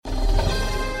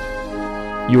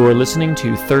You are listening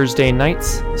to Thursday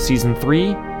Nights, Season 3,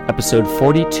 Episode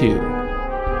 42.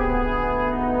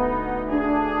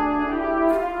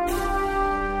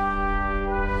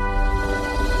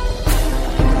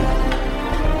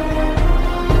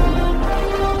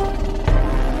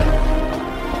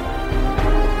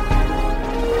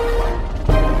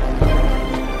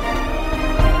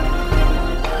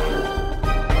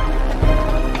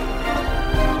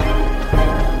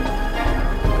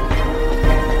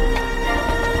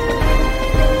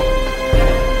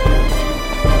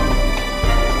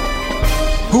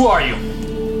 Who are you?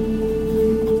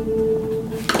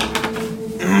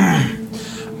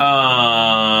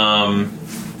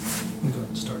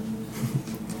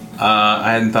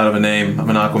 I hadn't thought of a name. I'm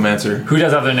an Aquamancer. Who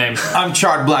does have their name? I'm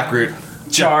Chard Blackroot.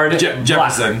 Chard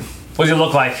Jefferson. What does he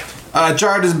look like?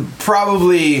 Chard is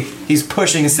he's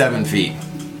pushing 7 feet.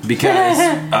 Because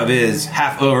of his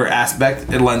half-over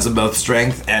aspect, it lends him both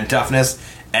strength and toughness.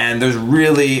 And there's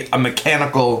really a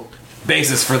mechanical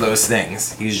basis for those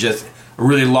things. He's just a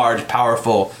really large,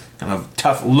 powerful, kind of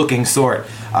tough-looking sword.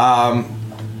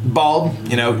 Bald,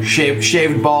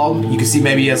 shaved bald. You can see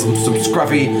maybe he has some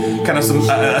scruffy,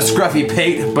 a scruffy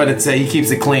pate, but he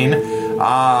keeps it clean.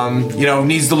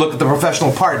 Needs to look at the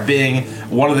professional part, being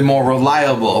one of the more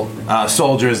reliable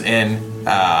soldiers in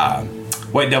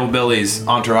White Devil Billy's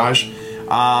entourage.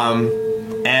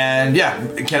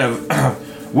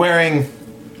 Wearing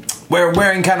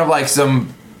kind of like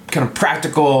some kind of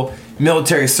practical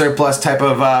military surplus type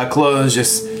of clothes,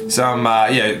 just some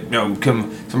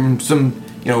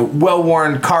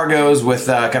well-worn cargos with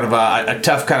kind of a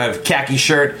tough kind of khaki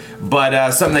shirt,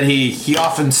 but something that he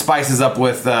often spices up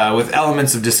with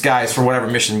elements of disguise for whatever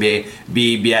mission be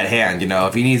at hand.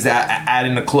 If he needs to add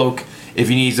in a cloak, if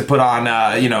he needs to put on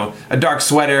a dark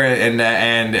sweater and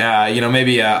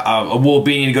maybe a wool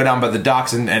beanie to go down by the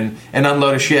docks and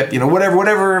unload a ship,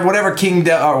 whatever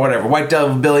White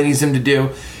Devil Billy needs him to do,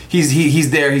 he's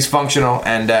there, he's functional,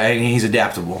 and he's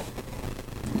adaptable.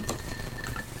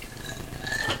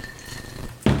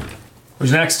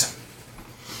 Who's next?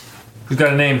 Who's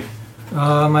got a name?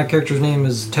 My character's name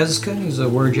is Tezuka. He's a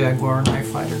were-jaguar knife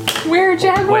fighter.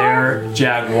 Were-jaguar.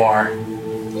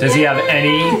 Does he have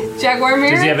any... Jaguar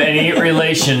mirror? Does he have any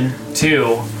relation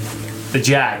to the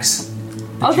Jags?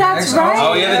 Oh, that's right.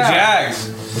 Oh, yeah, the Jags.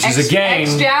 Which is a gang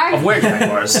of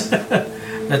were-jaguars.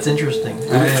 That's interesting.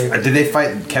 Did they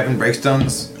fight Kevin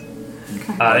Breakstones?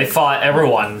 They fought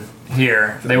everyone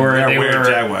here. They were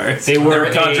jaguars. They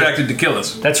were contracted to kill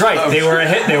us. That's right. They were a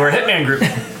hitman group.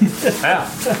 Yeah.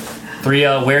 3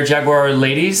 were-jaguar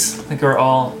ladies. I think they were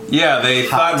all... Yeah, they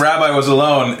thought Rabbi was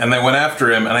alone, and they went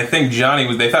after him. And I think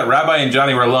they thought Rabbi and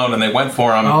Johnny were alone, and they went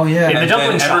for him. Oh, yeah. In the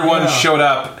dumpling then shop. everyone showed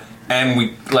up, and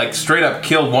we, straight up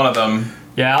killed one of them.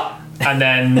 Yeah. And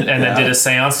then did a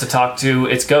seance to talk to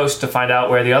its ghost to find out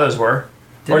where the others were.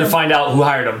 Or to find out who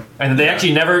hired them. And they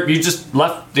actually you just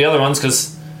left the other ones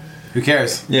because... Who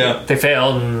cares? Yeah. They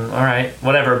failed, and all right,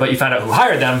 whatever. But you found out who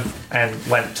hired them and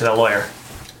went to the lawyer.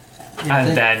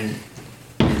 And then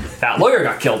that lawyer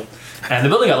got killed. And the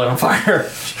building got lit on fire.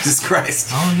 Jesus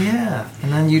Christ. Oh, yeah.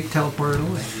 And then you teleported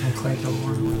away. And Clay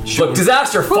teleported away. Look,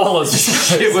 disaster follows.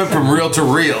 It went from real to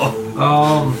real.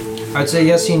 I'd say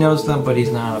yes, he knows them, but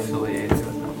he's not affiliated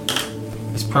with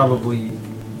them. He's probably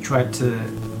tried to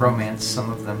romance some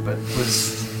of them, but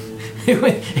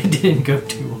it didn't go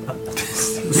too well.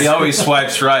 He always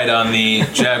swipes right on the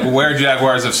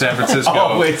Jaguars of San Francisco.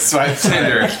 Always swipes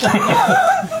Tinder.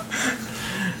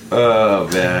 Oh,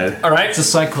 man. All right. It's a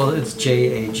site called, it's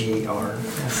JAGR.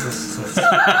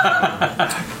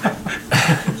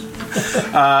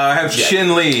 I have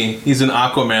Shin Lee. He's an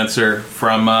Aquamancer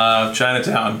from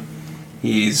Chinatown.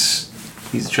 He's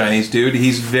a Chinese dude.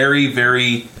 He's very,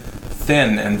 very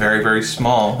thin and very, very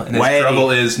small. And his trouble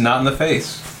is not in the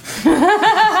face.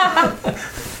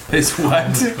 His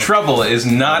what? Trouble is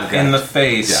not in the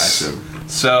face. Gotcha.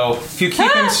 So if you keep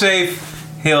him safe,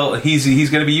 he's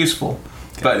going to be useful.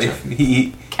 But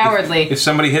if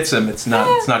somebody hits him, it's not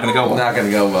going to go well. Not going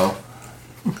to go well.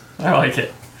 I like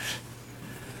it.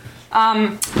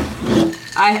 I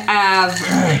have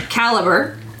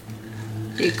Caliber.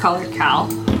 You call her Cal.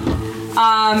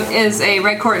 Is a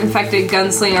Red Court infected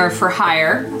gunslinger for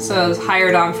hire. So I was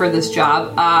hired on for this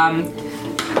job.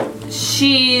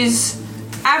 She's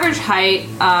average height,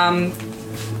 kind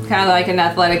of like an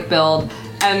athletic build,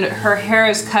 and her hair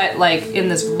is cut in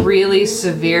this really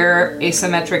severe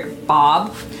asymmetric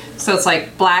bob. So it's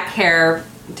black hair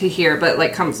to here, but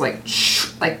comes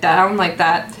down like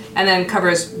that, and then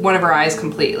covers one of her eyes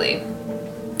completely.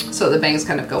 So the bangs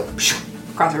kind of go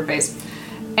across her face.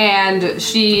 And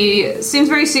she seems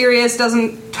very serious,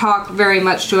 doesn't talk very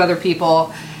much to other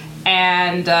people,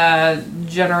 and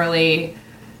generally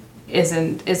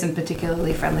isn't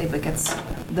particularly friendly, but gets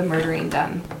the murdering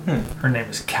done. Her name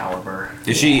is Caliber.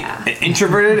 Is she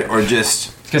introverted or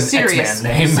just Because Serious.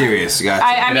 X-Man name. serious? Gotcha.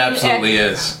 I It mean, absolutely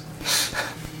is.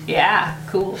 Yeah,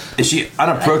 cool. Is she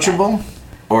unapproachable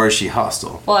or is she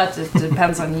hostile? Well, that just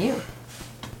depends on you.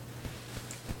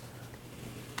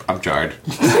 I'm jarred.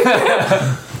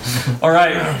 All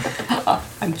right,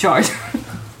 I'm charged.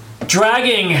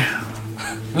 dragging.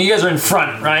 You guys are in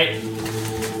front, right?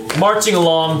 Marching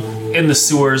along in the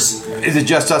sewers. Is it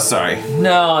just us? Sorry.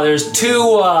 No, there's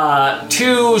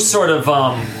two sort of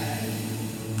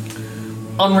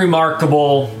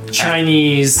unremarkable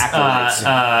Chinese Chinese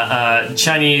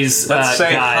Let's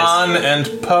say guys. Han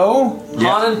and Poe.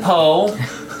 Han and Poe.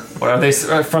 What are they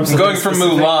from? I'm going for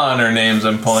Mulan are names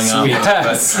I'm pulling up.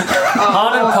 Yes.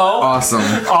 Han and Poe Awesome.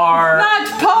 are Not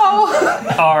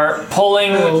Poe! are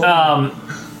pulling.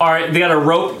 They got a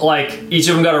rope, like each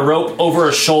of them got a rope over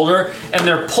a shoulder, and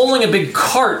they're pulling a big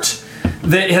cart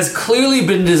that has clearly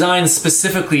been designed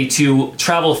specifically to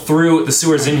travel through the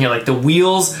sewers in here. Like the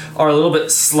wheels are a little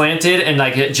bit slanted and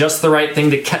like just the right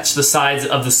thing to catch the sides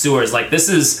of the sewers. Like this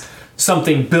is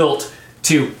something built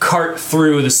to cart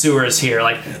through the sewers here.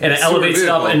 Like, and it elevates it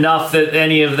up vehicle. enough that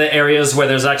any of the areas where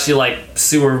there's actually like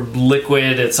sewer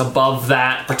liquid, it's above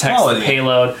that, protects Quality. the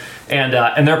payload. And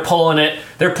they're pulling it.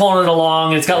 They're pulling it along.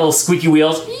 And it's got little squeaky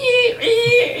wheels.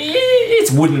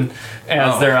 It's wooden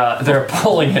as they're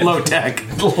pulling it. Low tech.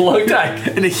 Low tech.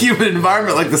 In a human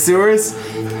environment like the sewers,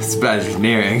 it's bad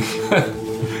engineering.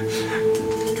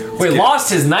 We lost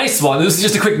his nice one. This is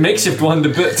just a quick makeshift one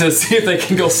to see if they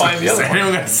can go find the other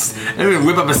one. Anyone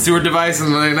whip up a sewer device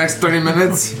in the next 30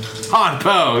 minutes? Han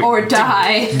Poe. Or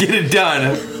die. Get it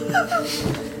done.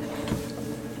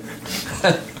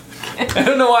 I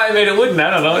don't know why I made it wooden. I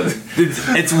don't know.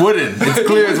 It's wooden. It's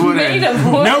clear as wooden. Made of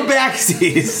wood. No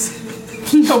backseas.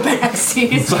 No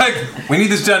backseat. It's like, we need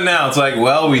this done now. It's like,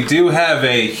 well, we do have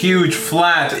a huge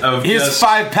flat of Here's just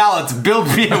 5 pallets. Build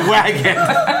me a wagon.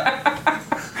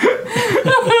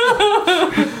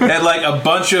 and like a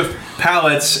bunch of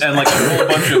pallets and like a whole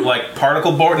bunch of like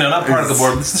particle board. No, not particle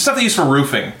board. It's the stuff they use for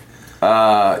roofing.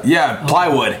 Yeah,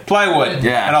 plywood. Plywood.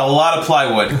 Yeah. And a lot of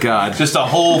plywood. God. Just a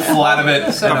whole flat of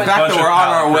it. So and a much. The fact bunch that of we're on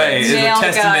our pallet way frames. is a Nail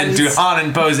testament guns. to Han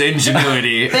and Poe's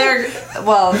ingenuity They're,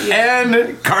 well, yeah.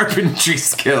 and carpentry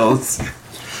skills.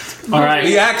 All right.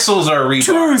 The axles are rebar.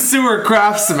 True sewer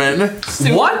craftsmen.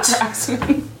 What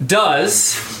Craftsman.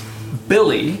 does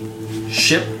Billy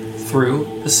ship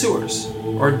through the sewers?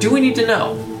 Or do we need to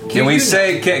know? Can we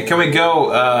say? Can we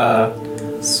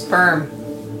go? Sperm.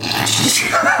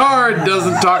 Chard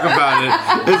doesn't talk about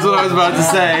it. Is what I was about to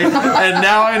say. And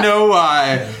now I know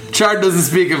why. Chard doesn't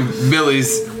speak of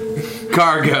Billy's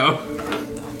cargo.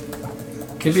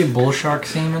 Could be bull shark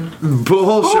semen.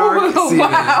 Bull shark semen.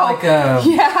 Wow. Like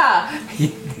Yeah.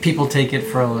 people take it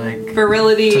for like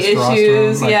Virility Testosterone,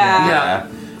 issues. like yeah. Yeah.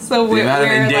 So The amount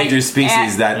of endangered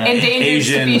species that endangered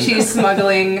Asian- species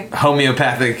smuggling,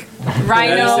 Homeopathic.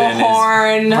 rhino Medicine is-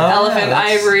 horn, elephant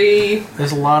that's- ivory,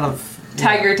 there's a lot of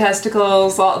tiger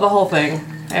testicles, the whole thing,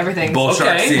 everything. Bull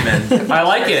shark Okay. semen. I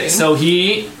like it. So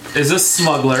he is a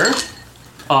smuggler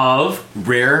of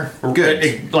Rare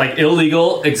good. like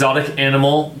illegal exotic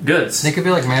animal goods. they could be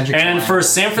like magic. And slime. for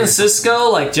San Francisco,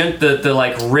 like the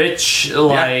like rich,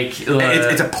 like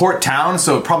It's a port town,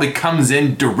 so it probably comes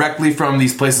in directly from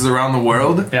these places around the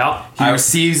world. yeah. He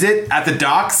receives it at the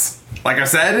docks, like I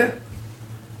said.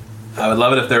 I would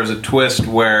love it if there was a twist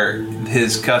where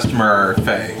his customer are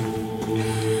Fae.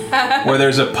 Where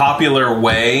there's a popular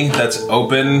way that's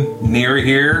open near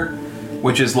here,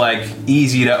 which is like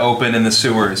easy to open in the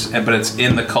sewers, but it's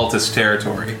in the cultist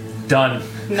territory. Done.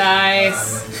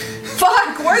 Nice.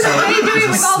 Fuck, where's the way doing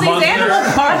with all these Smuggler animal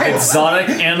of parts? exotic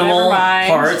animal Never mind.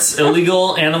 parts,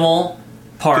 illegal animal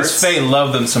Because parts. Fae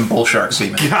love them some bull shark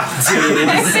semen.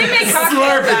 They make cocktails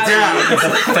out of it.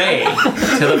 Fae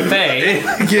to the Fae.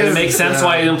 And it makes sense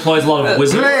why he employs a lot of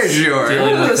wizards Pleasure.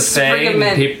 dealing with the Sprig Fae of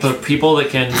mint. and people that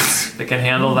can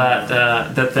handle that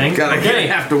that thing. God, I Okay,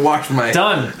 have to wash my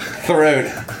done. throat.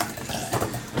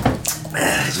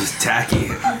 It's just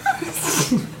tacky.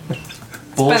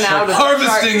 Bullshit. out of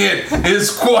Harvesting it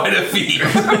is quite a feat.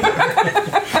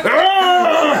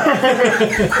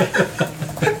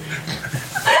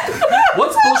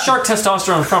 What's bull shark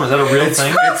testosterone from? Is that a real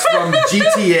thing? It's from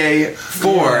GTA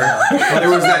 4. There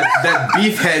was that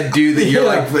beefhead dude that you're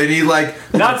like, and he like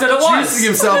That's what it was. juicing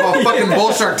himself off fucking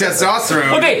bull shark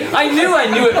testosterone. Okay, I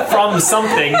knew it from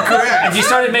something. Correct. And you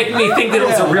started making me think that it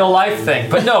was a real life thing.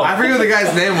 But no, I forget what the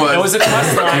guy's name was. it was a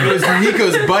quest It line. was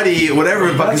Nico's buddy,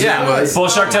 whatever the fuck his name was. Bull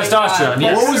shark testosterone,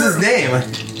 yes. What was his name?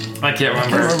 I can't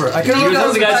remember. I could He was one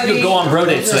of the guys who Buddy. could go on bro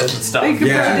dates with and stuff.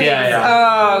 Yeah.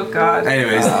 Yeah. Oh god.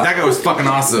 Anyways, that guy was fucking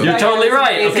awesome. You're totally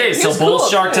right. Amazing. Okay, so He's bull cool.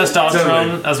 shark testosterone,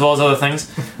 Totally. as well as other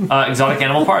things. Exotic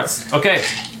animal parts. Okay,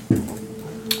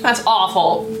 That's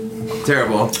awful.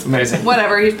 Terrible. amazing.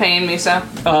 Whatever, he's paying me, so.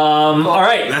 All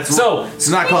right, That's so it's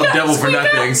not called devil for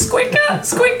nothing. Squeak up,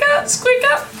 squeak up, squeak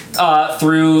up.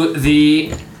 through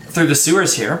the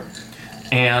sewers here,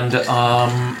 and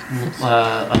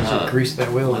grease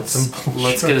that wheel with some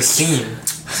let's get a scene.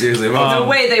 Seriously, No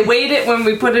way, they weighed it when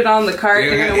we put it on the cart.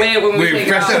 They're gonna weigh it when we take it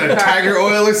fresh off out the of cart. tiger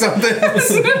oil or something.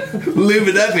 Lube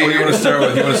it up What do you want here. to start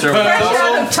with? You want to start with Fresh a out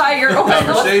tussle? of tiger oil.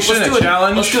 Conversation, Let's a do Let's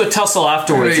challenge. do a tussle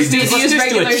afterwards. Dude, Let's Use just do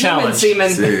regular a human challenge.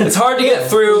 semen. It's hard to get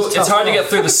through. It's hard to get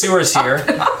through the sewers here.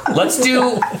 Let's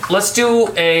do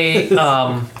a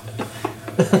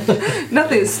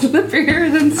Nothing's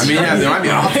slipperier than I mean, yeah, there might be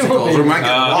obstacles. We might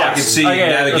get I lost. can see Okay,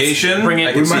 navigation. let's bring it-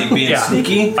 I can see being yeah.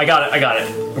 sneaky. I got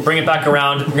it. We'll bring it back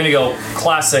around. We're gonna go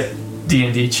classic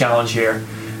D&D challenge here.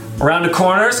 Around a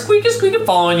corner, squeak,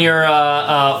 following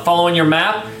your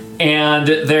map, and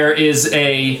there is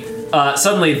a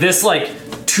suddenly this like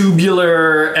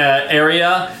tubular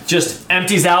area just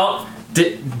empties out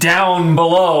down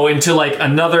below into like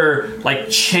another like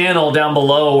channel down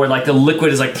below where like the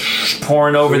liquid is like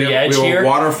pouring over the edge we have here. a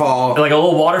waterfall. Like a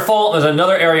little waterfall. There's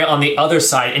another area on the other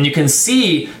side, and you can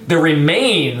see the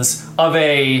remains of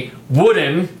a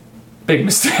wooden, big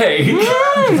mistake,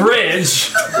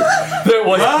 bridge that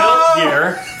was built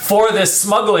here for this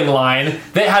smuggling line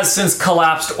that has since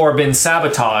collapsed or been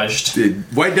sabotaged. Dude,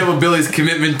 White Devil Billy's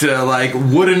commitment to like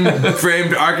wooden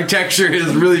framed architecture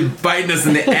is really biting us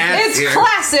in the ass It's here.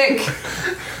 classic.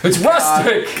 It's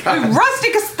rustic.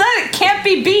 Rustic aesthetic can't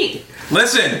be beat.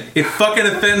 Listen, it fucking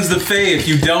offends the Fae if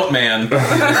you don't, man.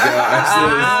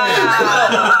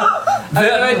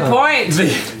 Good point.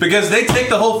 Because they take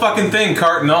the whole fucking thing,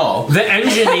 cart and all. The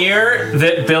engineer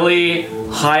that Billy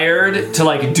hired to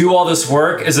like do all this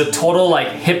work is a total like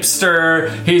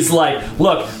hipster. He's like,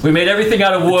 look, we made everything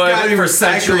out of wood gotta be for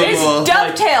recyclable. centuries. It's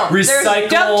dovetail. There's recycle-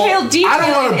 dovetail detail. I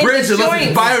don't want a bridge in the unless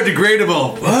it's joints.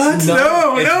 biodegradable. What?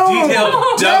 No, It's no.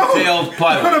 detailed, dovetailed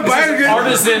plywood.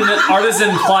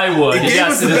 Artisan plywood. They gave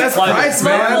Yes, us the it is best plywood. price,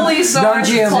 man. Locally sourced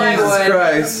Non-GMO. plywood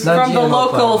Christ. from the Non-GMO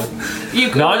local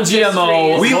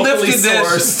Non-GMO. We locally lifted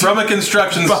this sourced. from a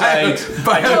construction site.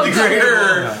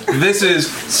 Biodegradable. This is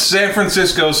San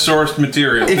Francisco sourced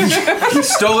material. He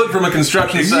stole it from a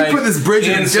construction If site. you put this bridge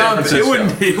in San dump, Francisco.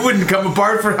 it wouldn't come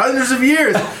apart for hundreds of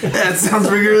years. That sounds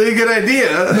like a really good idea.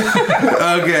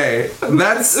 Okay,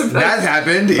 that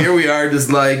happened. Here we are, just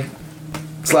like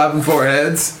slapping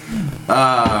foreheads.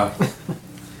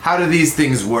 How do these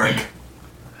things work?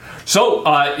 So,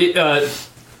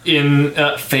 in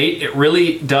Fate, it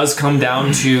really does come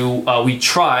down to we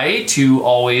try to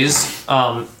always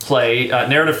play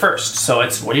narrative first. So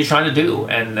it's what are you trying to do,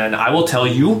 and then I will tell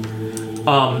you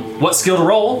what skill to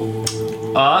roll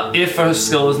if a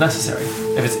skill is necessary,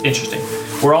 if it's interesting.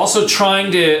 We're also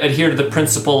trying to adhere to the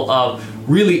principle of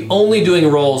really only doing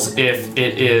rolls if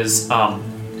it is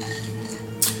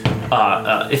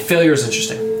if failure is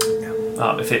interesting.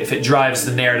 If it drives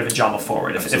the narrative and drama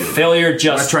forward. If failure We're not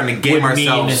just trying to game would mean-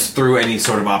 ourselves through any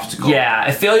sort of obstacle. yeah,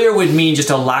 if failure would mean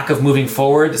just a lack of moving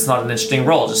forward, it's not an interesting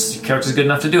role. Just your character's good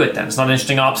enough to do it then. It's not an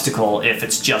interesting obstacle if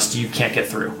it's just you can't get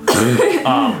through.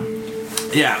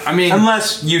 Yeah, I mean,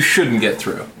 Unless you shouldn't get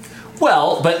through.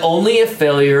 Well, but only if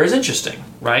failure is interesting,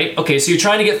 right? Okay, so you're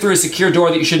trying to get through a secure door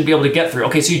that you shouldn't be able to get through.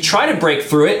 Okay, so you try to break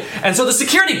through it, and so the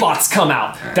security bots come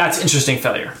out. That's interesting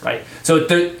failure, right? So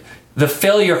the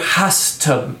failure has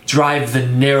to drive the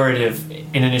narrative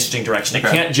in an interesting direction. It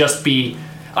can't just be...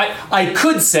 I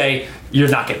could say, you're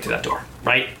not getting through that door,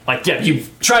 right? Like, yeah, you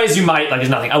try as you might, like, there's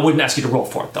nothing. I wouldn't ask you to roll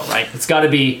for it, though, right? It's got to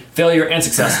be failure and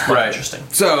success, but Right. interesting.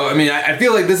 so I mean, I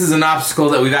feel like this is an obstacle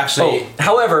that we've actually.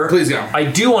 However, Please go. I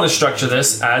do want to structure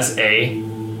this as a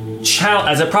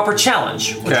proper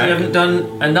challenge, which Okay. we haven't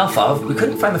done enough of. We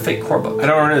couldn't find the fake core book. I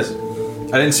don't know where it is.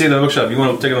 I didn't see it in the bookshop. You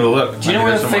want to take another look? Do you know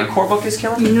where the fake core book is,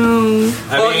 Kellen? No.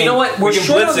 Well, you know what? We're we can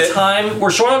short blitz on it. time.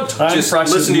 We're short on time Just for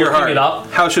actually listen to your looking heart. it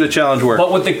up. How should a challenge work? But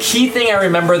what the key thing I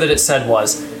remember that it said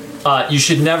was, you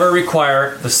should never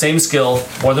require the same skill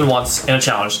more than once in a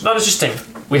challenge. Not interesting.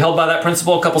 We held by that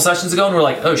principle a couple sessions ago, and we're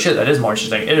like, oh shit, that is more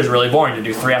interesting. It is really boring to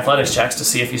do 3 athletics checks to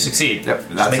see if you succeed. Yep,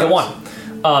 Just that make it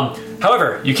sucks. 1.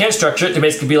 However, you can structure it to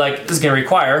basically be like, this is going to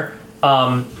require,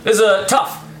 this is a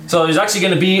tough. So there's actually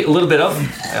going to be a little bit of,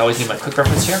 I always need my quick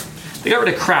reference here. They got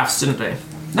rid of crafts, didn't they?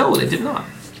 No, they did not.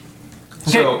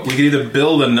 So we could either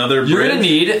build another You're bridge. going to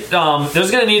need,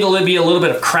 there's going to need to be a little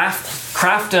bit of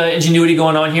craft ingenuity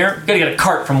going on here. You've got to get a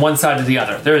cart from one side to the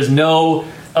other. There is no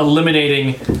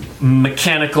eliminating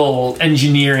mechanical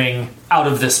engineering out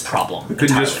of this problem Could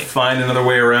you just find another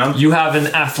way around? You have an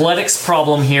athletics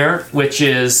problem here, which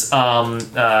is this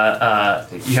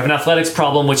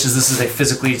is a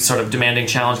physically sort of demanding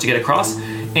challenge to get across,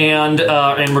 and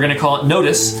we're going to call it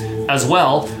notice as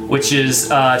well, which is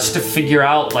just to figure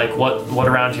out like what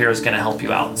around here is going to help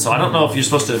you out. So I don't know if you're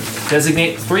supposed to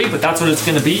designate 3, but that's what it's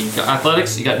going to be. You got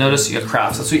athletics, you got notice, you got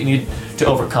crafts. That's what you need to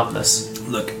overcome this.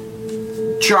 Look,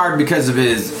 Chard, because of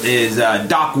his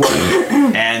dock work,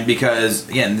 and because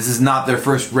again this is not their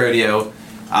first rodeo,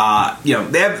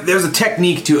 there's a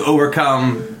technique to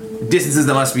overcome distances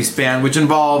that must be spanned, which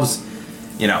involves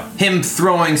him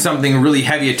throwing something really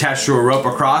heavy attached to a rope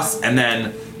across, and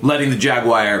then letting the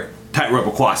jaguar tightrope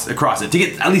across it to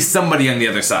get at least somebody on the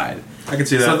other side. I can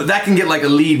see that. So that can get like a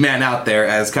lead man out there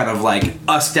as kind of like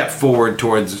a step forward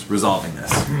towards resolving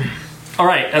this. All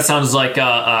right, that sounds like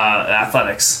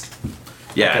athletics.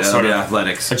 Yeah, Okay, that'll sort be of.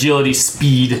 athletics. Agility,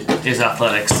 speed is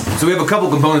athletics. So we have a couple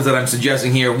components that I'm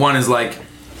suggesting here. One is like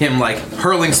him like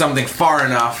hurling something far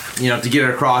enough, to get it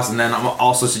across, and then I'm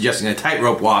also suggesting a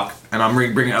tightrope walk, and I'm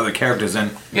bringing other characters in.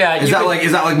 Yeah, is that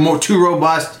like more too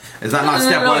robust? Is that not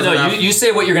stepwise enough? You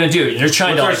say what you're going to do. You're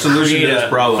trying to What's our solution create to this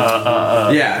problem?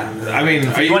 Yeah, I mean,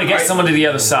 You want to get someone to the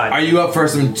other side. Are you up for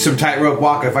some tightrope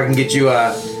walk? If I can get you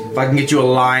a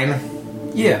line.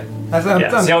 Yeah.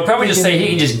 Yeah, see, I would probably just say he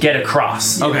can just get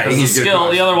across. Okay, Because he the can get skill.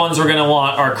 across. The other ones we're gonna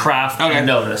want are craft and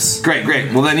notice. Great.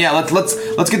 Well then, yeah,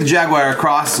 let's get the jaguar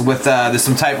across with there's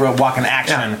some tightrope walking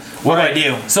action. Yeah. What do I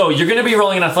do? So you're gonna be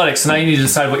rolling in athletics. So now you need to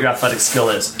decide what your athletic skill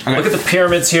is. Okay. Look at the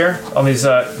pyramids here. On these,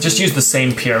 just use the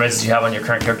same pyramids as you have on your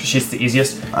current character sheet. It's the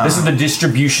easiest. This is the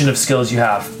distribution of skills you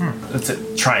have. It's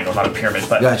a triangle, not a pyramid.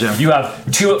 But Gotcha. you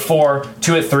have 2 at 4,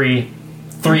 2 at 3,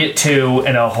 3 at 2,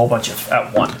 and a whole bunch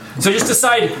at 1. So just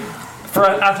decide. For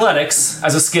athletics,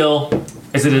 as a skill,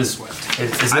 is it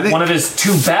one of his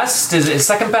 2 best? Is it his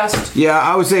 2nd best? Yeah,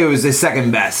 I would say it was his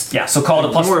 2nd best. Yeah, so call it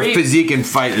a plus More 3. physique and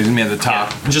fight is me at the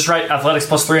top. And just write athletics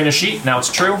plus 3 in a sheet. Now it's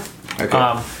true.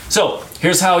 Okay. So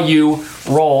here's how you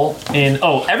roll in.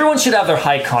 Oh, everyone should have their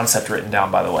high concept written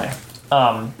down, by the way,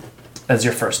 as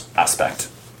your first aspect.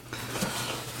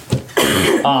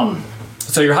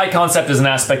 So your high concept is an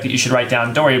aspect that you should write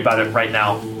down. Don't worry about it right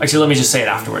now. Actually, let me just say it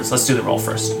afterwards. Let's do the roll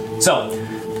first. So,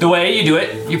 the way you do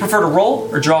it, you prefer to roll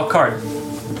or draw a card?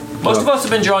 Most of us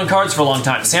have been drawing cards for a long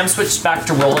time. Sam switched back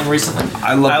to rolling recently.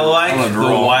 I like love the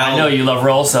roll. wild. I know you love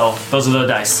roll, so those are the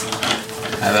dice.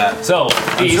 Have that. So,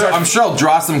 I'm sure I'll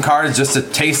draw some cards just to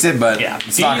taste it, but Yeah,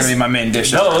 it's not going to these- be my main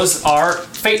dish. those are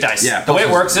fate dice. Yeah, the way it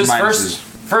pluses, works is minuses.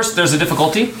 first there's a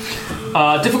difficulty.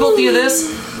 Difficulty of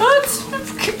this, it's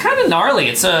kind of gnarly.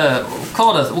 It's we'll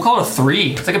call it a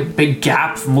 3. It's like a big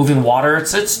gap from moving water.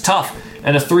 It's tough.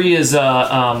 And a 3 is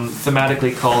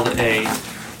thematically called a.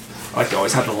 I like to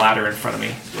always have the ladder in front of me,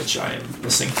 which I am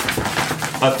missing.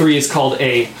 A 3 is called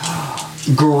a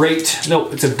great. No,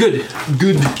 it's a good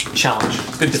challenge.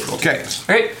 Good difficulty. Okay.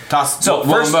 Okay. Toss. So Will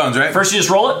and first, bones, right? First, you just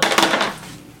roll it.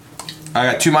 I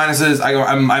got 2 minuses.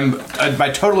 My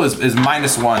total is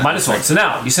 -1. -1. So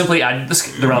now you simply add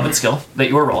the relevant skill that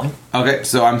you were rolling. Okay,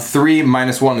 so I'm 3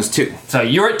 minus 1 is 2. So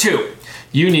you're at 2.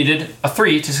 You needed a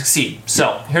 3 to succeed.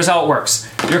 So here's how it works.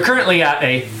 You're currently at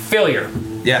a failure.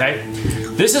 Yeah. Okay.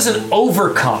 This is an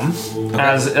overcome,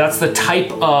 as that's the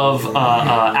type of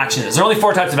action it is. There are only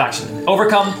 4 types of action.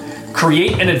 Overcome,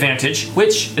 create an advantage,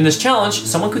 which in this challenge,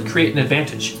 someone could create an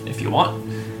advantage if you want.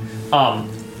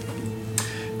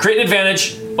 Create an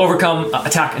advantage, overcome,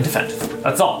 attack, and defend.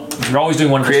 That's all. You're always doing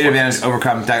one of those Create 4 advantage,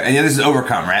 overcome, attack. And yeah, this is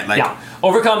overcome, right? Like, Yeah,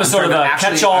 overcome is sort of trying a to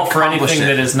actually catch-all for accomplish anything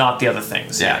it. that is not the other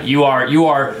things. Yeah. you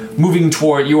are moving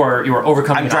toward you are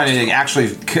overcoming. I'm an trying obstacle. to actually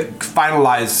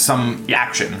finalize some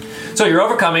action. So you're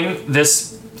overcoming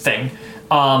this thing.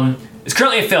 It's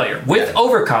currently a failure. With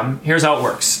overcome, here's how it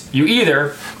works. You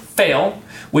either fail,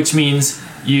 which means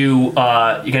you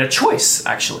get a choice.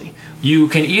 Actually, you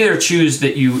can either choose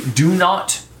that you do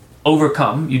not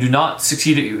overcome, you do not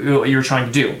succeed at what you're trying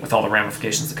to do, with all the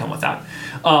ramifications that come with that.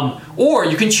 Or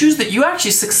you can choose that you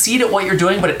actually succeed at what you're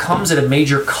doing, but it comes at a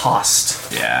major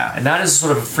cost. Yeah. And that is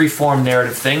sort of a free-form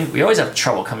narrative thing. We always have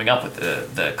trouble coming up with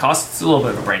the cost. It's a little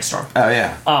bit of a brainstorm. Oh,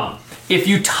 yeah. If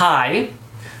you tie,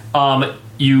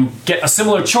 you get a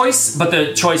similar choice, but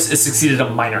the choice is succeeded at a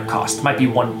minor cost. Might be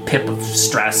 1 pip of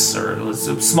stress or a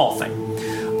small thing.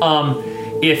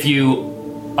 If you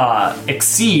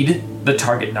exceed the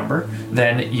target number,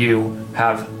 then you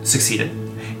have succeeded.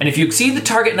 And if you exceed the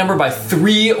target number by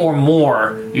 3 or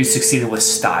more, you succeeded with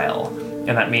style.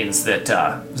 And that means that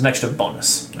there's an extra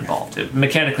bonus involved.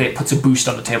 Mechanically, it puts a boost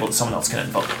on the table that someone else can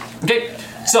invoke. Okay,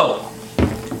 so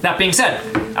that being said,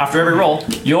 after every roll,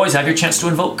 you always have your chance to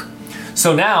invoke.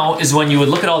 So now is when you would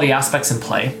look at all the aspects in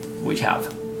play. We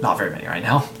have not very many right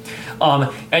now.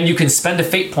 And you can spend a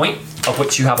fate point, of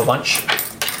which you have a bunch.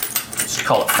 Just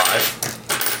call it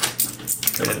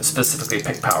 5. I didn't specifically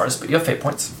pick powers, but you have fate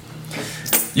points.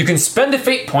 You can spend a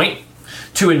fate point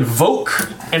to invoke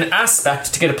an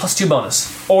aspect to get a +2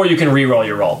 bonus. Or you can re-roll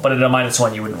your roll, but at a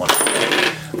 -1 you wouldn't want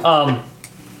to.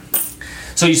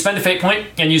 So you spend a fate point,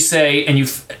 and you say,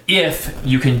 if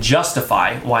you can justify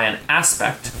why an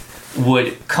aspect would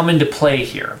come into play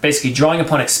here, basically drawing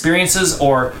upon experiences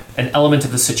or an element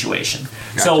of the situation.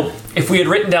 Gotcha. So if we had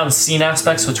written down scene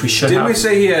aspects, which we should Didn't have. we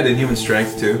say he had inhuman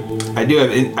strength too? I do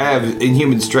have. I have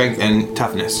inhuman strength and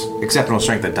toughness. Exceptional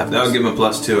strength and toughness. That would give him a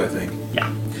 +2, I think. Yeah.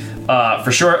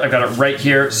 For sure, I got it right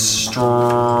here.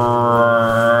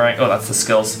 Oh, that's the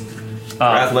skills.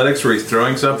 Athletics, where he's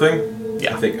throwing something.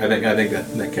 Yeah. I think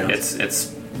that counts. It's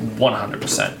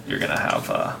 100%. You're gonna have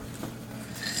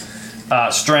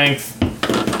strength.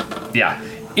 Yeah,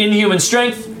 inhuman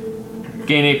strength.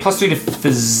 Gain a +3 to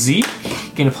physique.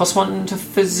 Gain a +1 to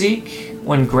physique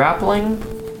when grappling.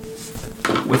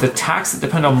 With attacks that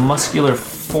depend on muscular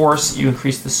force, you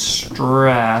increase the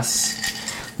stress.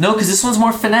 No, because this one's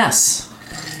more finesse.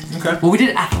 Okay. Well, we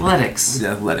did athletics. The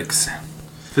athletics.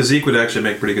 Physique would actually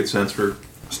make pretty good sense for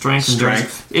Strength. And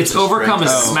Strength. It's overcome is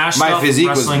Strength. smashed My up physique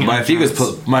wrestling.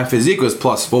 my physique was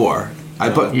 +4. I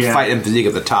put Yeah. fight and physique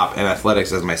at the top, and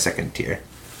athletics as my second tier.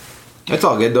 That's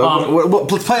all good though.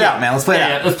 Let's play it out, man. Let's play it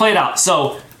Yeah, out. let's play it out.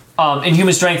 So,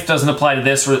 inhuman strength doesn't apply to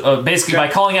this. Basically, by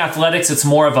calling it athletics, it's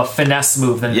more of a finesse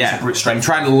move than Yeah, brute I'm strength.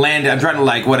 trying to land it. I'm trying to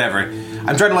whatever.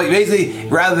 I'm trying to basically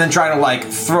rather than trying to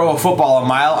throw a football a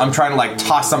mile, I'm trying to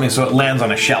toss something so it lands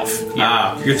on a shelf.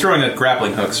 you're throwing a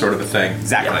grappling hook sort of a thing.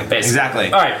 Exactly. Yeah, basically.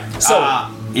 Exactly. All right. So,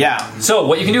 yeah. so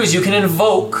what you can do is you can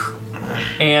invoke,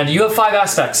 and you have 5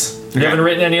 aspects. You Okay. haven't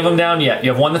written any of them down yet. You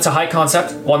have one that's a high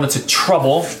concept, one that's a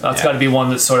trouble. That's got to be one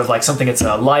that's sort of like something that's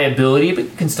a liability, but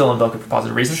you can still invoke it for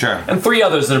positive reasons. Sure. And 3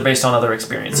 others that are based on other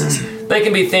experiences. They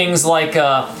can be things like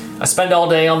I spend all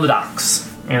day on the docks,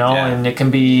 Yeah. and it can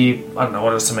be, I don't know,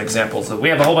 what are some examples? We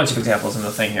have a whole bunch of examples in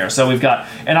the thing here. So we've got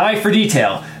an eye for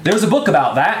detail. There's a book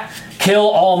about that. Kill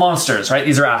all monsters, right?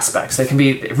 These are aspects. They can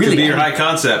be really Could be your high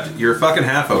concept. You're a fucking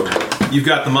half ogre. You've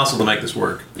got the muscle to make this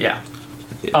work. Yeah.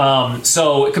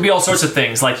 So it could be all sorts of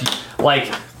things, like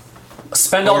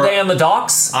spend all Or- day on the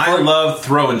docks. I love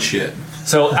throwing shit.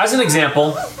 So as an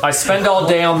example, I spend all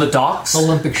day on the docks.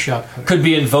 Olympic shot put. Could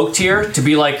be invoked here to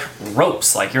be like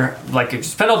ropes. If you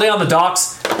spend all day on the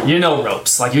docks, you know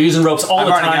ropes. Like you're using ropes all I've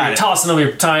the already time. got You're it. tossing them.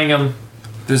 You're tying them.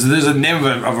 There's a name of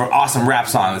an awesome rap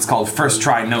song. It's called "First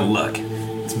Try No Look."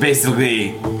 It's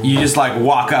basically you just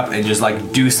walk up and just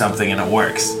do something and it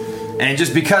works. And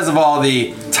just because of all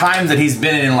the times that he's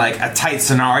been in a tight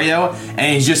scenario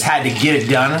and he's just had to get it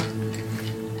done,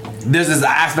 there's this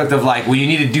aspect of when you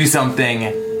need to do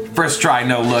something, first try,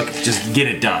 no look, just get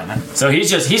it done. So he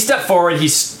stepped forward.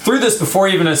 He's through this before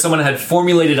even someone had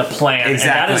formulated a plan.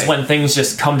 Exactly. And that is when things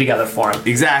just come together for him.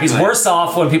 Exactly. He's worse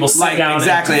off when people sit down.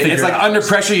 Exactly. And It's figure it out. under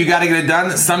pressure, you got to get it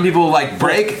done. Some people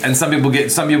break, and some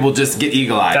people just get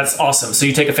eagle-eyed. That's awesome. So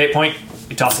you take a fate point,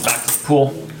 you toss it back to the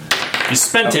pool. You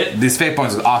spent it. This fate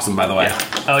points is awesome, by the way.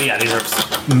 Yeah. Oh yeah, these are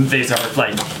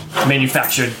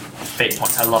manufactured fate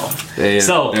points. I love them.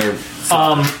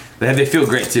 They feel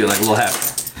great too, like a little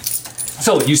heft.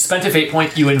 So you spent a fate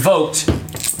point. You invoked.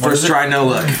 First try, no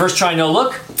look. First try, no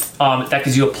look. That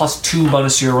gives you a +2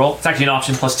 bonus to your roll. It's actually an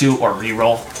option, +2 or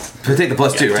re-roll. So take the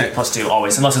 +2, Take right? +2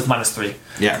 always, unless it's -3.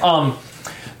 Yeah.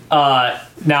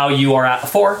 Now you are at a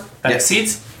 4. That Yeah.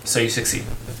 exceeds, so you succeed.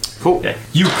 Cool. Okay.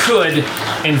 You could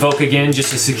invoke again just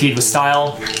to succeed with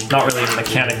style. Not really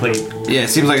mechanically. Yeah, it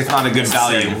seems like it's not a good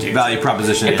Necessary. value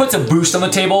proposition. It puts a boost on the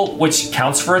table, which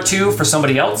counts for a 2 for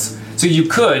somebody else. So you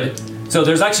could. So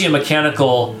there's actually a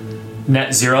mechanical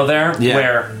net 0 there, Yeah.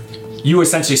 where you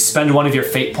essentially spend one of your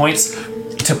fate points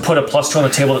to put a +2 on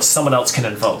the table that someone else can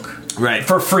invoke right.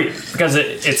 for free, because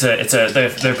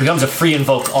there becomes a free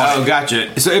invoke on Oh, it.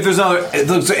 gotcha. So if there's so in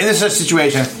this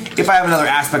situation, if if I have another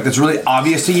aspect that's really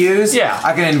obvious to use, Yeah.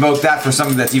 I can invoke that for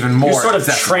something that's even more You're sort of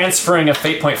accessible. transferring a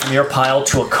fate point from your pile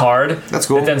to a card That's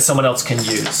cool. that then someone else can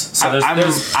use. So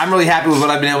I'm really happy with what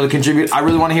I've been able to contribute. I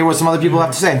really want to hear what some other people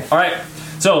have to say. all right.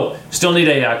 So still need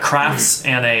a crafts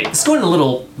and a. Let's go into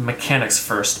little mechanics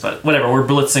first, but whatever. We're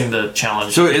blitzing the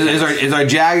challenge. So is our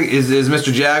Jag is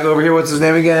Mr. Jag over here? What's his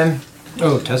name again?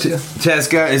 Oh, Tesla.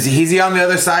 Teska. Is he on the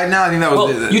other side now? I think that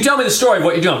was. Well, you tell me the story of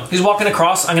what you're doing. He's walking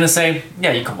across. I'm going to say,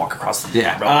 yeah, you can walk across.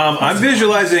 Yeah. road. I'm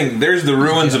visualizing there's the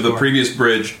ruins of the previous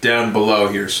bridge down below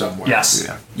here somewhere. Yes.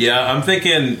 Yeah, I'm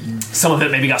thinking Some of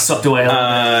it maybe got swept away.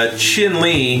 Chin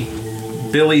Lee,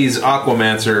 Billy's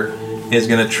Aquamancer, is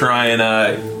going to try and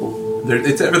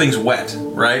everything's wet,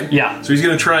 right? Yeah. So he's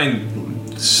going to try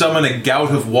and summon a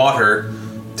gout of water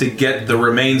to get the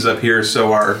remains up here,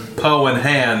 so our Poe and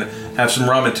Han have some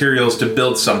raw materials to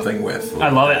build something with. I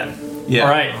love it. Yeah. All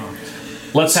right.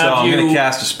 Let's So have I'm you going to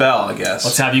cast a spell, I guess.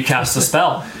 Let's have you cast a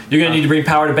spell. You're going to need to bring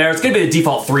power to bear. It's going to be the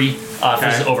default 3 for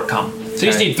this to overcome. So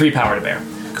you just need 3 power to bear.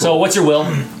 So what's your will?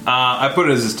 I put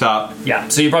it as his top. Yeah.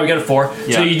 So you probably got a 4.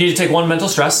 Yeah. So you need to take 1 mental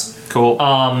stress. Cool.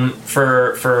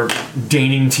 For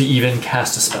deigning to even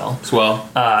cast a spell. Swell.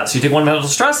 So you take 1 mental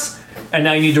stress, and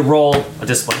now you need to roll a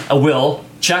discipline, a will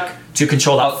check to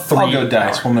control that 3. I'll go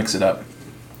dice. power. We'll mix it up.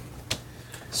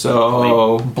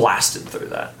 So Blasted through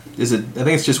that. is it? I think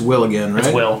it's just will again, right?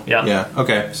 It's will. Yeah. Yeah.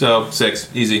 Okay. So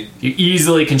 6, easy. You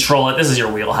easily control it. This is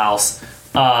your wheelhouse.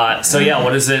 So yeah,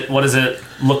 what does it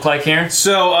look like here?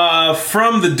 So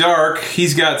from the dark,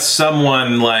 he's got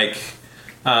someone like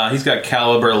he's got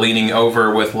Caliber leaning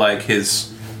over with like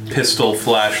his pistol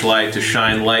flashlight to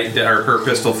shine light, or her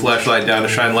pistol flashlight down to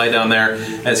shine light down there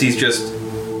as he's just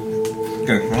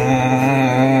going,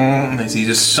 as he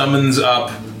just summons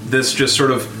up this just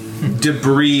sort of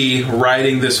debris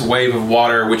riding this wave of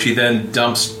water, which he then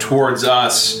dumps towards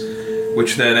us,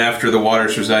 which then after the water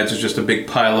subsides is just a big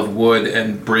pile of wood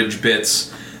and bridge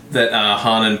bits that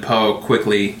Han and Poe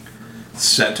quickly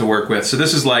set to work with. So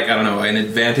this is like, I don't know, an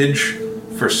advantage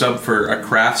for a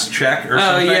crafts check or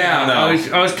something? Yeah, I don't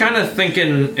know. I was kind of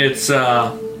thinking it's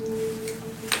kind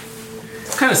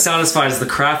of satisfies the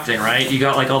crafting, right? You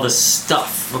got like all this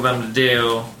stuff for them to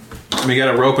do. We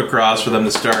got a rope across for them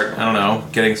to start, I don't know,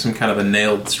 getting some kind of a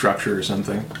nailed structure or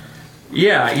something.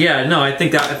 Yeah, no, I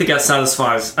think that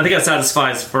satisfies. I think that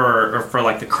satisfies for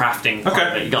like the crafting part Okay.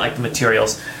 of it. You got like the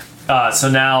materials. So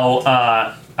now,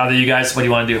 either you guys, what do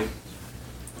you want to do?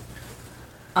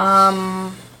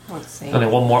 Let's see. Okay,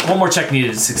 one more check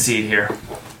needed to succeed here.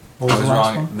 What was the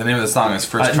last one? The name of the song is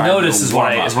First Try. Notice is what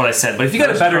I said. But if you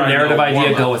got a better try, narrative no idea,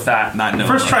 warm-up. go with that. Not no.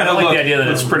 First try to I like look, the idea that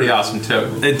it's it's- pretty awesome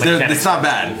too. It's not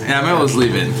bad. Yeah, I'm gonna just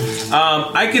leave it.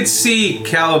 I could see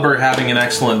Caliber having an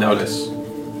excellent notice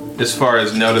as far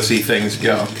as noticey things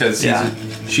go, because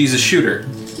she's a shooter.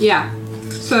 Yeah.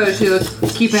 So she'll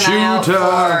keep an eye out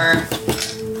Shooter.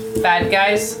 for bad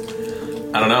guys.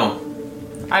 I don't know.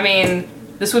 I mean,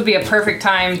 this would be a perfect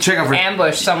time Check out to for-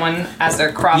 ambush someone as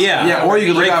they're crossing. Yeah, or you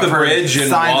could look break out the for bridge and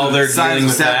signs while of- they're signs dealing of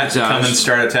with that, sabotage. come and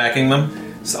start attacking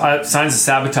them. Signs of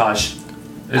sabotage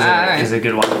Alright. is a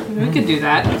good one. We could do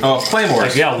that. Oh, claymores.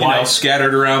 Like, yeah, you why- know,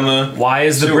 scattered around the. Why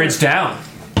is the Sewer. bridge down?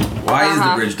 Why is the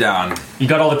Uh-huh. bridge down? You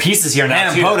got all the pieces here now.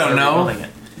 Man, too, Poe that's don't why we're know. building it.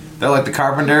 They're like the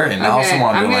carpenter and also Okay, I'm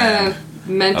Wonderland. gonna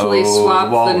mentally Oh, swap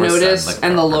the walrus notice sounds like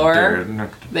and the lore carpenter.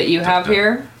 that you have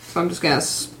here. So I'm just gonna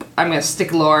I'm gonna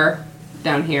stick lore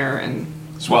down here and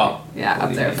Swell.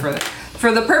 up there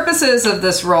for the purposes of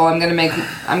this roll. I'm gonna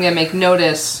make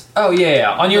notice. Oh yeah.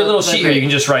 On your The- little the sheet here, bridge. you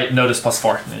can just write notice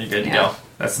 +4, and then you're good to Yeah. go.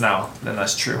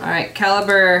 That's true. All right,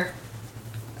 Caliber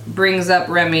brings up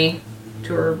Remy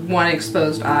to her one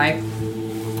exposed eye.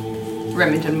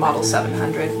 Remington Model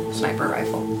 700 sniper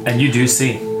rifle. And you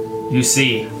see,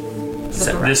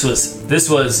 barrette. this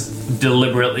was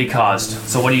deliberately caused.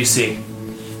 So what do you see?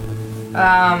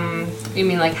 You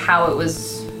mean like how it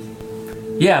was?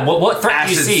 Yeah, what threat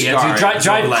do you Acid see? As you scarring,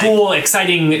 drive like cool,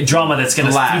 exciting drama that's going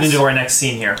to blast. feed into our next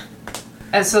scene here.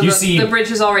 And so You the, see- the bridge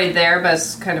is already there, but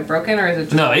it's kind of broken, or is it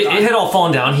just No, it had all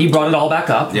fallen down. He brought it all back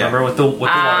up. Yeah. Remember with the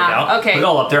water down. okay. Put it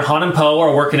all up there. Han and Poe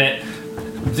are working it,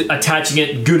 attaching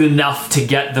it good enough to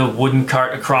get the wooden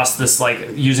cart across this,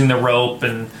 like using the rope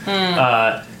and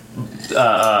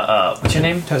what's your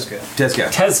name? Tesco. Tesco.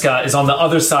 Tezca is on the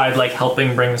other side, like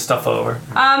helping bring the stuff over.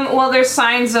 Well, there's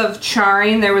signs of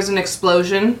charring. There was an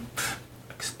explosion,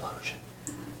 Explosion.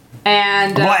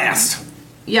 and Blast.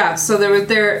 yeah. So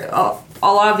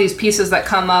a lot of these pieces that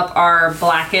come up are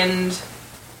blackened,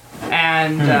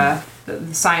 and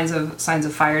the signs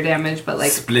of fire damage, but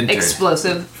like Splintered.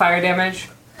 explosive fire damage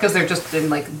because they're just in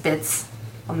like bits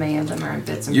many of them are in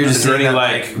bits and You're pieces. just saying that,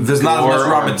 like, there's not as much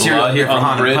gore raw or material blood here for on the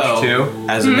Han and bridge, Poe too?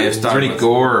 as it may have Is there started any with.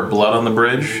 gore or blood on the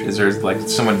bridge? Is there like did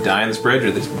someone die on this bridge,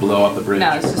 or they just blow up the bridge?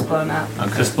 No, it's just blown up.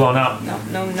 Just blown up.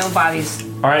 No bodies.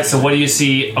 All right. So what do you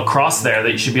see across there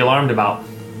that you should be alarmed about?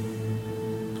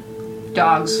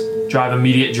 Dogs. Drive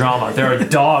immediate drama. There are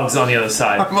dogs on the other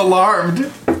side. I'm alarmed.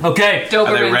 Okay. Are they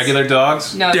Dobermans. regular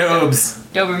dogs? No. Dobes.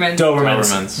 Dobermans. Dobermans.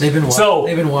 Dobermans. They've been So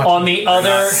they've been watching. on the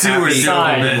other Sewer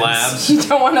side, Dobermans. Labs. You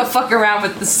don't want to fuck around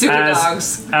with the sewer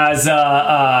dogs.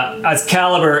 as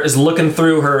Caliber is looking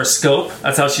through her scope,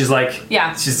 that's how she's like.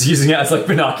 Yeah. She's using it as like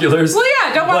binoculars. Well,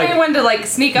 yeah, don't want Like, anyone to like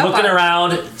sneak up Looking on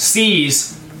around,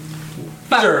 sees.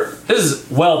 This is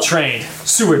well trained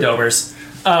sewer Dobers.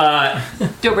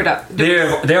 Dober duck.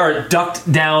 They are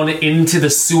ducked down into the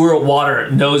sewer water,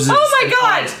 noses. Oh my and God!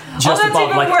 eyes just that's above,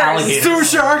 even like worse. alligators. Sewer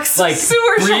sharks. Like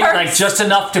Sewer sharks. like just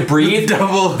enough to breathe.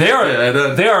 Double. They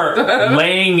are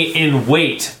laying in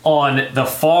wait on the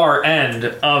far end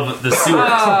of the sewer.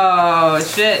 Oh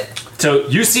shit! So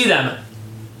you see them.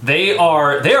 They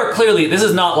are clearly. This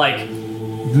is not like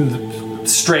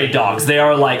stray dogs. They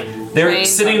are like they're Trained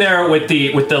sitting dogs. there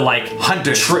with the like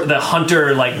Hunter. the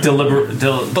hunter like deliberate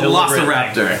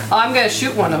Velociraptor. Oh, I'm gonna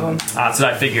shoot one of them. That's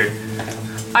what I figured.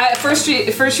 First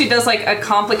she does like a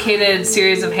complicated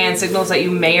series of hand signals that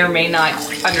you may or may not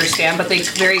understand, but they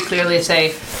very clearly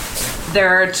say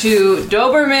there are 2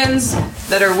 Dobermans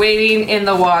that are waiting in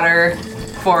the water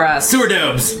for us. Sewer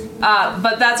Dobes.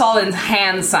 But that's all in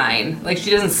hand sign. Like she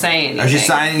doesn't say anything. Are you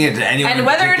signing it to anyone? And in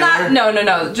whether or particular? not,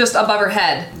 no, just above her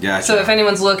head. Gotcha. So if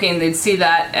anyone's looking, they'd see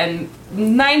that, and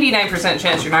 99%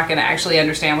 chance you're not going to actually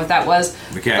understand what that was.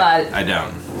 Okay. But I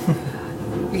don't.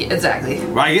 yeah, exactly.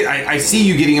 Well, I see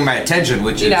you getting my attention,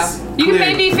 which You is. know, you can clear.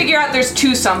 maybe figure out there's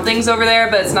 2 somethings over there,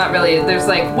 but it's not really. There's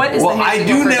like, what is Well, the hand I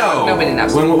signal do for a dog? know. Nobody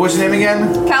knows. What's your name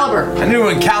again? Caliber. I knew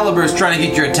when Caliber is trying to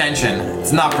get your attention,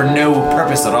 it's not for no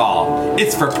purpose at all.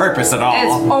 It's for purpose at all.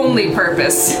 It's only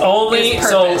purpose. Only It's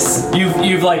so purpose.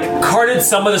 you've like carted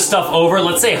some of the stuff over.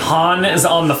 Let's say Han is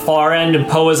on the far end and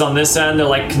Poe is on this end. They're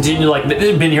like continue like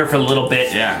they've been here for a little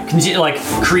bit. Yeah. Continue like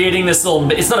creating this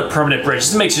little. It's not a permanent bridge.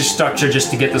 Just makes a structure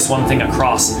just to get this one thing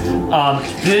across.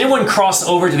 Did anyone cross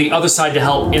over to the other side to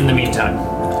help in the meantime?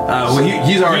 Well,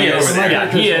 he's already He is. over there.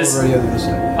 Yeah, he is. Already on the other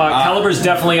side. Caliber's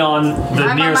definitely on the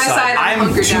I'm near on my side. I'm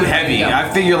hunkered too down. heavy. There you go. I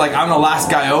figure like I'm the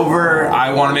last guy over.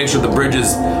 I want to make sure the bridge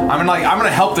is. I'm gonna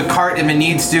help the cart if it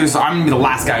needs to. So I'm gonna be the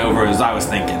last guy over, as I was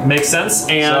thinking. Makes sense.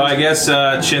 And So I guess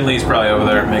Chin Li's probably over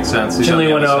there. Makes sense. He's on Chinley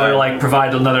the went other over side. to like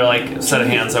provide another like set of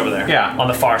hands over there. Yeah. On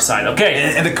the far side.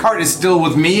 Okay. And the cart is still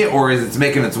with me, or is it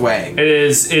making its way? It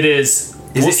is.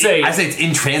 Is We'll it, say I say it's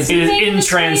in transit. it is Making in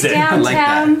its way transit. I like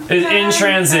that. downtown. It is in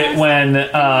transit when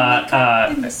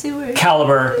In the sewer.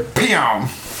 Caliber Pew!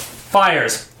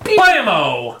 fires.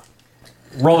 Blammo!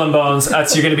 Rolling bones.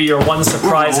 That's you're going to be your one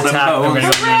surprise Rolling attack. bones. We're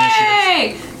going to go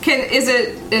initiative.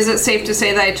 Hey! Is it safe to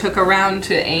say that I took a round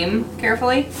to aim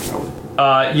carefully?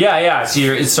 Yeah. So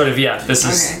it's sort of This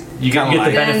is Okay. you can Kinda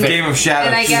get the like benefit. Game of Shadows.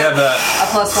 And I You get have a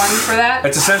 +1 for that?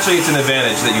 It's essentially an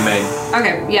advantage that you made.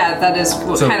 Okay, yeah, that is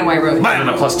So- kind of why I wrote it. And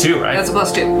a +2, right? That's a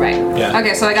 +2, right. Yeah.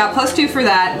 Okay, so I got +2 for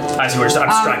that. As we were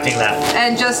abstracting that.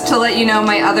 And just to let you know,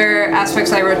 my other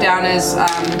aspects I wrote down is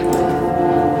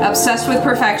obsessed with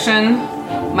perfection.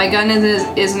 My gun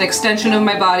is an extension of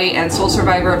my body and sole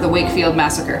survivor of the Wakefield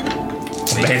massacre.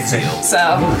 Amazing.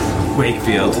 So,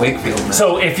 Wakefield.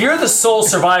 So if you're the sole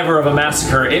survivor of a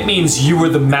massacre, it means you were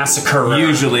the massacrer.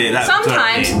 Usually, that's what it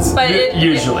sometimes, means. but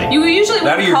Usually. you usually That or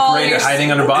wouldn't you're call great your at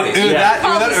hiding under bodies. Either that,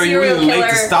 call the or you're serial really late to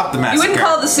killer- stop the massacre. You wouldn't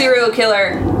call the serial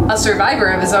killer a survivor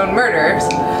of his own murders.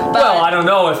 But Well, I don't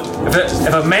know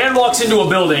if a man walks into a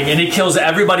building and he kills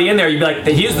everybody in there, you'd be like,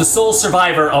 he is the sole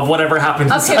survivor of whatever happened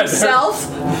of inside there. himself,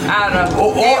 I don't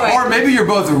know. Anyway. Or maybe you're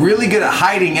both really good at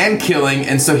hiding and killing,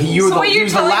 and so he So was what the you're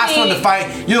last telling one to me-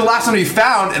 find. You're the last one to be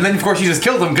found, and then of course you just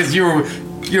killed him because you're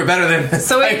better than.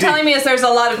 So what you're telling me is there's a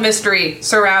lot of mystery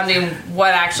surrounding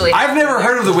what actually I've never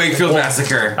heard of the Wakefield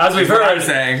massacre. As we've is what heard, I'm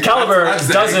saying. Caliber That's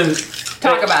what I'm saying. doesn't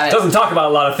talk about it. doesn't talk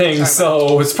about a lot of things,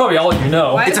 so it's probably all you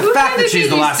know. Why- It's a who fact handed that she's me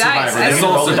the these last dice? survivor, I the don't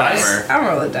sole roll the dice. survivor. I don't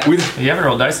roll the dice. You haven't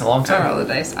rolled dice in a long I don't time. roll the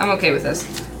dice. I'm okay with this.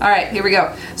 All right, here we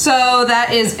go. So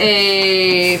that is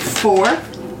a 4.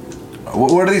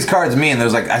 What do these cards mean?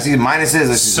 There's like I see minuses,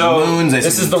 I see So, moons. I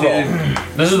This see is the two- roll.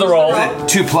 This is the roll. Is it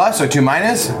 2 plus or 2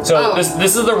 minus? So Oh.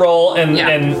 this is the roll, and Yeah.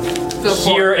 and Go for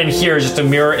here and here is just a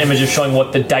mirror image of showing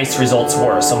what the dice results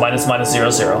were. So minus,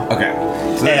 0. Okay,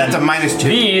 so that's a minus 2.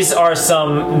 These are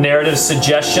some narrative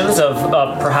suggestions of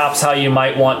perhaps how you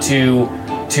might want to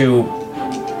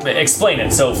explain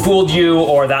it. So fooled you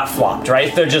or that flopped,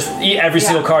 right? They're just every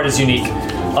single card is unique.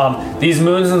 These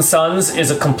moons and suns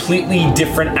is a completely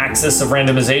different axis of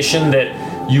randomization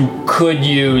that you could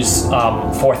use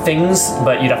for things,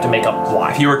 but you'd have to make up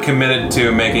why. If you were committed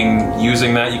to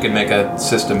using that, you could make a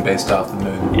system based off the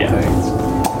moon. Yeah. things.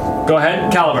 Go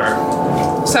ahead, Caliber.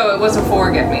 So it was a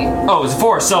 4, get me. Oh, it's a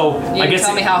 4. So You I guess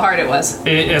tell me how hard it was.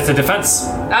 it's a defense.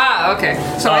 Ah, okay.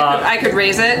 So I could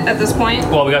raise it at this point?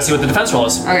 Well, we gotta see what the defense roll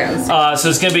is. Okay, let's see. So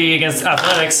it's gonna be against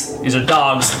athletics. These are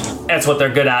dogs. That's what they're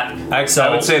good at. I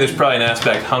would say there's probably an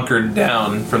aspect hunkered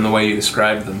down from the way you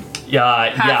described them. Yeah,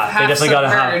 half they definitely gotta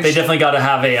have. submerged. They definitely gotta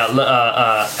have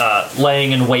a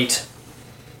laying in wait.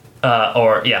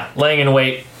 Laying in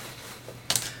wait.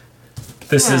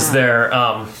 This is their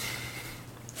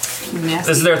Nasty.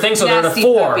 this is their thing. So they're at a Nasty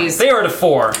 4. puppies. They are at a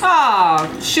 4.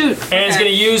 Oh, shoot. And he's gonna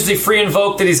use the free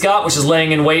invoke that he's got, which is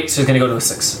laying in wait. So he's gonna go to a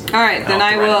 6. All right, then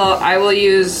I will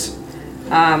use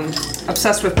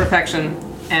obsessed with perfection,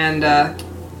 and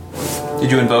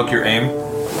Did you invoke your aim?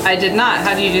 I did not.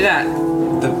 How do you do that?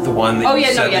 The one that Oh you yeah,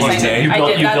 no, said yes was I did. You I built-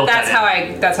 did. you built That's that how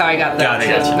I got that. Gotcha,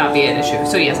 That gotcha. should not be an issue.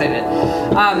 So yes, I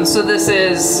did. So this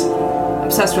is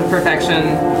obsessed with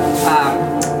perfection.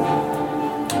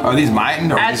 Are these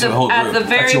mine or At these the the whole at group? the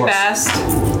very yours. best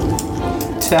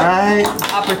Tight.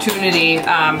 opportunity.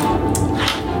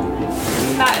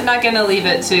 Not gonna leave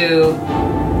it to.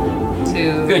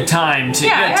 Good time to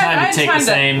Yeah, good time I to had take time this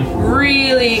aim.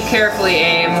 really carefully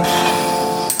aim.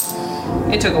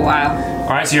 It took a while. All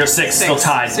right, so you're at 6, still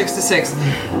tied. 6 to 6. Ba,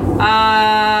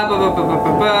 ba, ba, ba,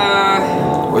 ba,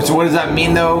 ba. So what does that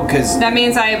mean though? Because That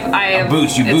means I have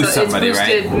boost, you boost somebody, it's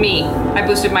boosted me. I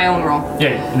boosted my own roll.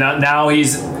 Yeah.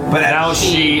 Now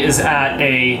she is at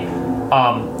a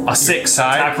 6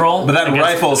 attack roll. But that against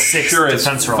rifle a 6 sure as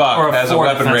defense roll, fuck or has a 4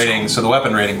 weapon defense rating, so the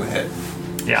weapon rating would hit,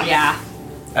 roll. Yeah. Yeah.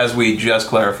 as we just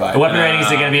clarified. The weapon rating is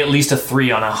going to be at least a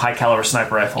 3 on a high caliber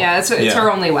sniper rifle. Yeah, it's Yeah.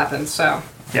 her only weapon, so.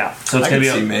 Yeah. So it's I going could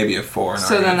to see be maybe a 4.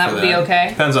 So then that for would be okay?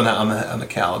 Depends on the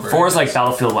caliber. 4 is like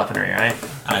battlefield weaponry, right?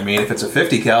 I mean, if it's a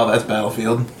 50 cal, that's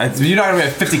battlefield. you're not gonna be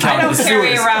a 50 I caliber don't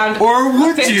carry sewers. around. Or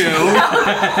would 50 you?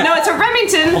 No, it's a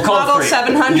Remington call it model 3.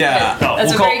 700. Yeah. No, That's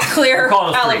we'll a call- very clear we'll call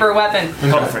it 3. caliber weapon.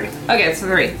 Call it 3. Okay, it's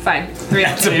 3. Fine. 3.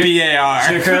 It's a BAR.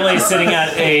 So you're currently sitting at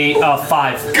a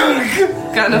 5.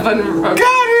 Kind of Got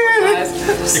it!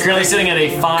 You're currently sitting at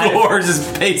a 5. Or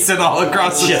just pasted all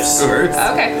across the Shifts. sewers.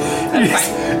 Okay, that's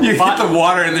fine. You hit the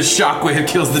water and the shockwave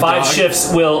kills the 5 dog.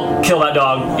 shifts will kill that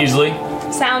dog easily.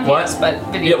 Sound, What? yes, but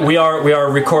video. Yeah, we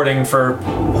are recording for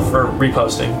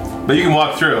reposting. But you can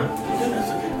walk through.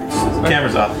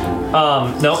 Camera's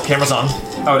off. No, camera's on.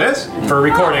 Oh, it is? For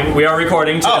recording, we are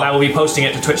recording, Oh. and I will be posting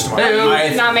it to Twitch tomorrow. You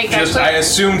did not make that clear. I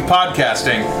assumed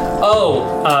podcasting.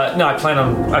 Oh, no, I plan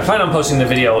on posting the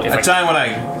video. If A time when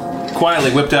I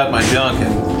quietly whipped out my junk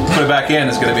and put it back in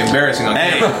is going to be embarrassing on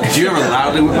Hey, camera. did you ever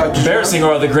loudly whip out your embarrassing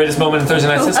or the greatest moment in Thursday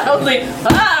Night's history. Loudly.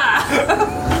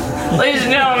 Ah! Ladies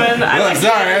and gentlemen, I Oh, like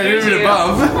sorry, I didn't mean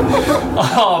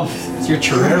above. It's your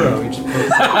churrero. You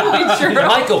just put It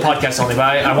might go podcast only, but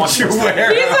I want to. He's a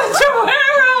churrero!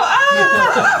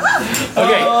 Ah!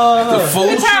 Okay, The full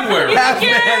happening half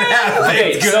again. man, half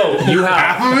okay, baked. so you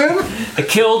have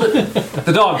killed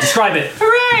the dog. Describe it.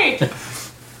 Hooray!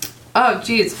 Oh,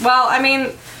 jeez. Well, I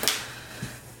mean,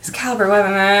 it's a caliber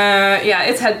weapon. Yeah,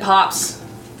 its head pops.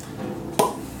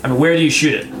 I mean, where do you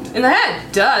shoot it? In the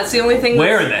head. Duh, it's the only thing.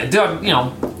 Where in the dog? You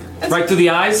know, right through the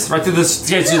eyes, right through the.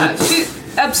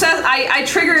 Yeah, obsessed. I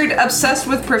triggered obsessed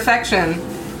with perfection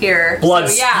here. Blood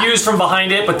So, yeah. spews from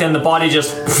behind it, but then the body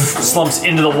just slumps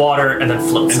into the water and then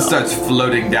floats And up. starts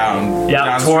floating down. Yeah,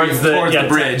 downstream, towards the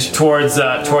bridge.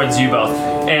 towards you both,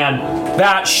 and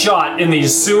that shot in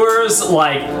these sewers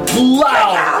like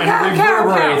loud and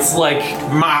reverberates like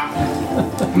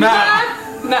Nah.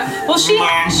 No, well, she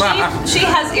has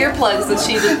earplugs that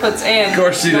she just puts in. Of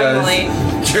course she normally.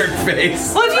 does. Jerk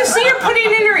face. Well, if you see her putting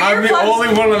in her I'm earplugs, the only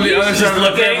one on the other side of the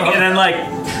looking, table. and then like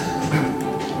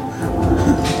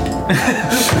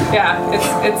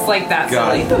yeah, it's like that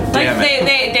God silly. Like damn it.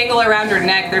 they dangle around her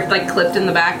neck. They're like clipped in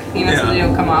the back, you know, so Yeah. they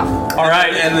don't come off. all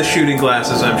right, And the shooting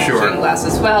glasses, I'm sure. Shooting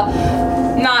glasses. Well,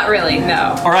 not really.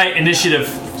 No, all right, initiative.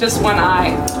 just one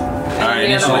eye. All right,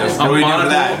 The other one is- initiative. What do we do with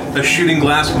that? A shooting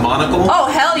glass monocle? Oh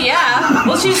hell yeah!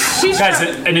 Well, she's Guys,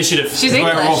 initiative. she's Do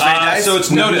I roll English. fate? So it's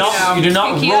You do notice. not- You do not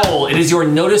Thank you. roll. It is your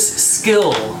notice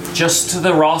skill, just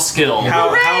the raw skill. How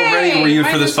Hooray! ready were you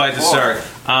for this Minus fight to 4. start?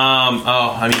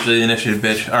 I'm usually the initiative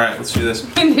bitch. All right, let's do this.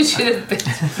 Initiative.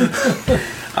 bitch.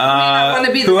 I want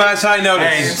to be Who the has high Hey,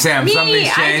 notice? Sam, Me, something's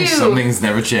I changed. do. Something's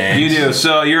never changed. You do.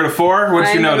 So you're at a 4. What's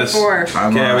your I'm notice? 4. Okay,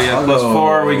 we got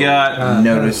 +4. We got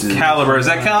notices. caliber. Is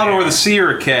that caliber with a C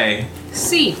or a K?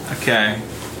 C. Okay.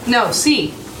 No,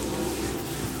 C.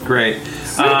 Great.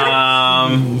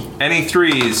 Any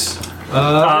threes?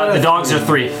 The dogs are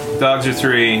 3. Dogs are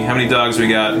 3. How many dogs we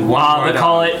got? They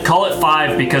call it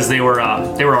 5 because they were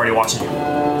already watching you.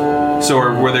 So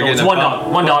were they getting It's a one pup?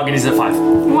 dog. One dog, and he's at 5.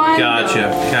 One. Gotcha.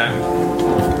 Okay.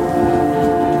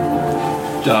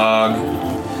 Dog.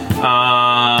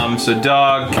 So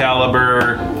dog,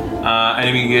 caliber.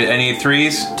 Any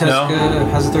threes? Tesca No.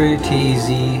 has 3.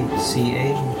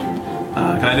 TZCA.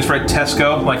 Can I just write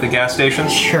Tesco like the gas station?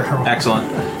 Sure. Excellent.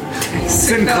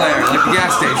 Sinclair, like the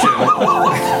gas station.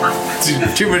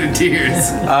 Too many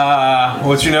tears.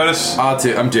 What's your notice?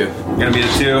 I'm 2. Gonna be a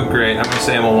 2. Great. I'm gonna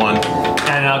say I'm a 1.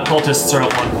 And cultists are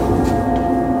at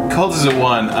 1. Cult is a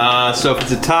 1. So if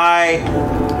it's a tie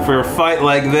for a fight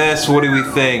like this, what do we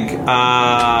think?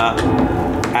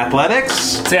 Athletics?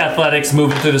 Say athletics,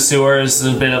 moving through the sewers.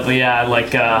 There's a bit of yeah.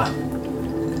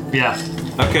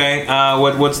 Okay.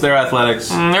 What's their athletics?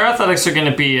 Their athletics are going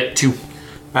to be at 2.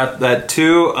 At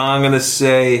 2, I'm gonna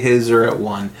say his are at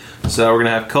 1. So we're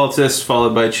gonna have cultist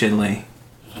followed by Chinley.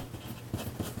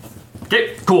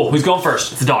 Okay, cool. Who's going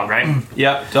first? It's the dog, right?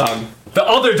 Yep, dog. The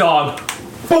other dog,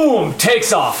 boom,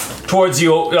 takes off towards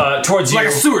you. Like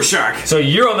a sewer shark. So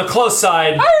you're on the close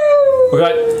side. We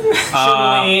got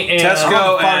Chinley and Tesco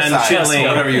Far and side, Chinley.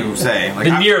 whatever you say. Like,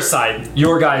 the near side.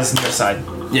 Your guy's near side.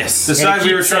 yes. The side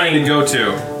we were trying to go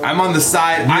to. I'm on the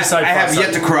side. I side, far have side.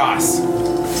 yet to cross.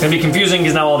 It's gonna be confusing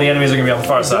because now all the enemies are gonna be on the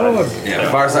far side. Yeah,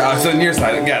 far side. Oh, so near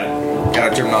side. Got it. Got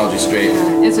our terminology straight.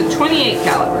 It's a 28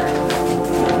 caliber.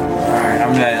 Alright,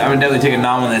 I'm gonna definitely take a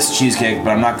nom on this cheesecake,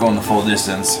 but I'm not going the full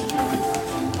distance.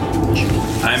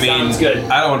 I mean, Sounds good.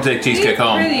 I don't want to take cheesecake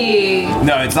home. Pretty.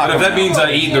 No, it's not. But if that going means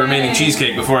I eat the remaining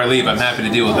cheesecake before I leave, I'm happy to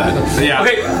deal with that. yeah.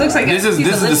 Okay, Looks like This a is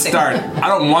piece of the lipstick. start. I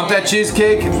don't want that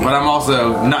cheesecake, but I'm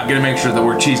also not gonna make sure that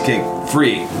we're cheesecake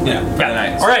free. Yeah. For the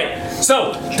night. all right.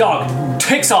 So dog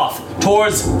takes off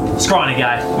towards scrawny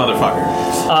guy.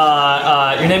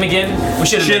 Motherfucker. Your name again?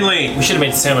 Chinley. We should have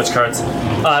made sandwich cards.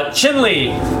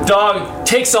 Chinley, dog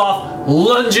takes off,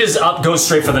 lunges up, goes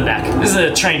straight for the neck. This is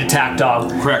a trained attack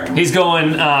dog. Correct. He's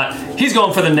going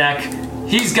for the neck.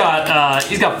 He's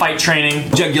got fight training.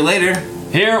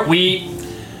 Jugulator. Here we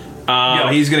Yo.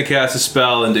 He's gonna cast a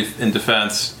spell in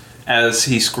defense as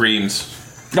he screams.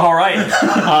 all right.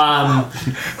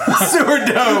 Sewer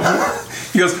dome.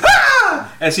 He goes,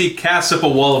 ah! As he casts up a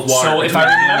wall of water. So if between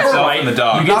I remember himself right, and the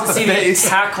dog. you get Not to the see face. the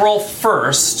attack roll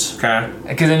first, Okay.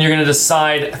 because then you're gonna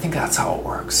decide. I think that's how it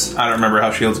works. I don't remember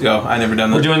how shields go. I never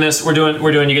done that. We're doing this. We're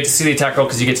doing. You get to see the attack roll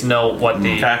because you get to know what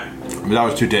the. Okay. But that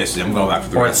was too tasty. I'm going back for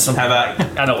the Or it's rest. something. Have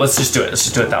that. I know. Let's just do it. Let's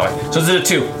just do it that way. So it's a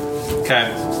 2,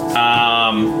 Okay.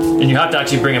 and you have to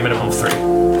actually bring a minimum of 3.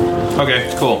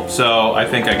 Okay, cool. So I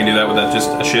think I can do that with just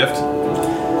a shift.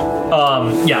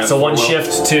 Yeah. So one Well-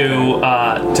 shift to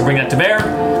bring that to bear,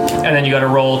 and then you got to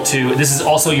roll to. This is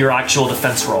also your actual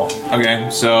defense roll. Okay,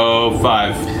 so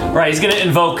 5. Right. He's gonna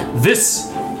invoke this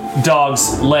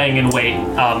dog's laying in wait.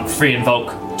 Free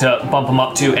invoke to bump him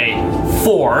up to a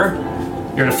 4.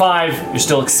 You're at a 5. You're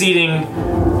still exceeding.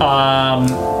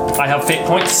 I have fate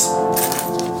points.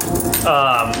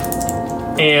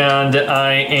 And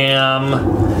I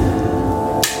am.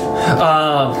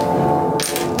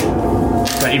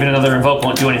 But even another invoke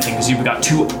won't do anything because you've got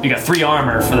 3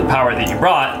 armor for the power that you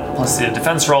brought plus the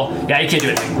defense roll. Yeah, you can't do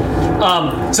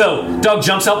anything. So dog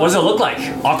jumps up. What does it look like?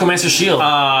 Aquamancer's shield.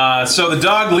 So the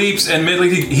dog leaps and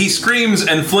he screams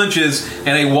and flinches, and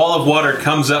a wall of water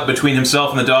comes up between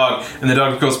himself and the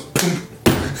dog goes. Boom.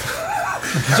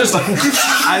 Just like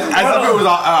I thought it was a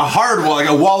hard wall, like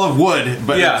a wall of wood,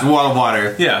 but Yeah. it's a wall of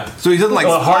water. Yeah. So he doesn't like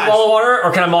a hard splash. wall of water,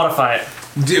 or can I modify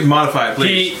it? Modify it,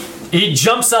 please. He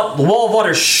jumps up. The wall of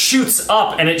water shoots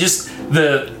up, and it just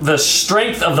the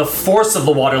strength of the force of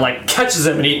the water like catches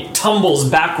him, and he tumbles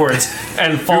backwards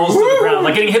and falls to the ground,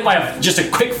 like getting hit by just a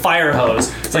quick fire hose.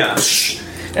 It's like, Yeah. psh,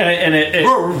 and it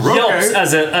Okay. yelps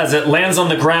as it lands on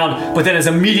the ground, but then is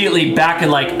immediately back in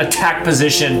like attack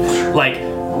position, like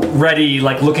ready,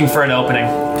 like looking for an opening.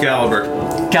 Caliber.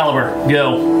 Caliber,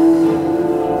 go.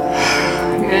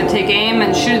 You're gonna take aim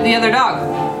and shoot the other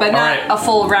dog, but not Alright. a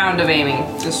full round of aiming,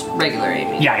 just regular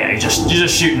aiming. Yeah, you're just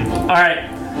shooting. All right,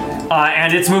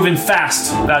 and it's moving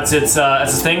fast. That's its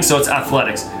thing. So it's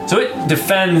athletics. So it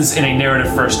defends in a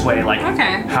narrative first way. Like,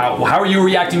 Okay. how are you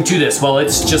reacting to this? Well,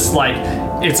 it's just like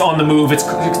it's on the move. It's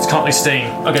constantly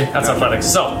staying. Okay, that's athletics.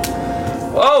 So,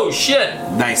 oh shit.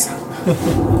 Nice.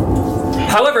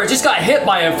 However, it just got hit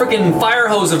by a freaking fire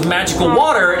hose of magical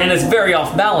water, and it's very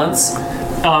off balance.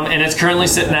 And it's currently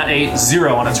sitting at a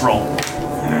 0 on its roll.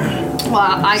 Well,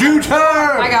 I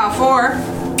got a 4.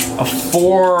 A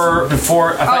 4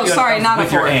 before. I thought Oh, you had sorry, not a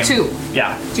with your 4, aim. 2.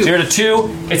 Yeah, 2. 0 to 2.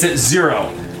 It's at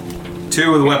 0.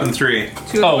 2 with weapon 3.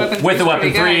 With the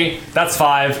weapon 3, that's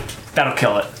 5. That'll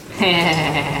kill it.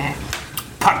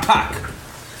 Pock, pock.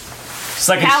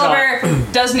 Second shot.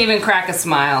 Caliber doesn't even crack a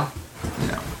smile.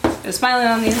 It's smiling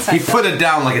on the inside. He put it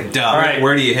down like a dove. All right.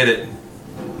 Where do you hit it?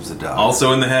 It's a dove.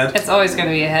 Also in the head? It's always going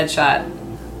to be a headshot.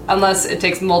 Unless it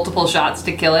takes multiple shots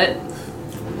to kill it.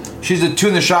 She's a 2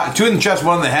 in the shot, 2 in the chest,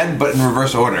 1 in the head, but in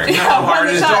reverse order. Yeah, How hard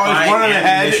one is shot. it? Always 1 in the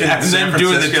head Ammunition in and San then 2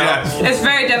 in the Francisco. chest. It's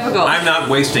very difficult. I'm not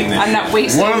wasting this. I'm not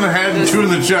wasting. 1 in the head and 2 in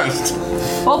the chest.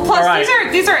 Well, plus All right.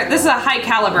 this is a high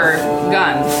caliber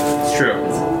gun, It's true.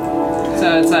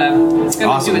 so it's going to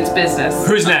Awesome. do its business.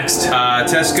 Who's next?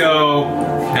 Tesco,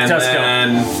 and Tesco.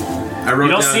 then I wrote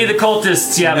You don't down see the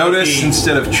cultists yet. notice but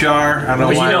instead of char. I don't know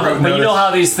you why I know, wrote but you know notice.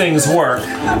 how these things work.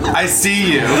 I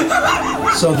see you.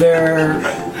 So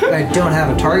I don't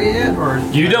have a target yet, or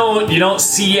You don't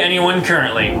see anyone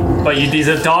currently, but these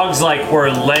dogs like were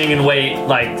laying in wait.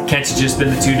 Like, can't you just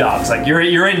been the 2 dogs? Like you're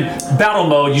in battle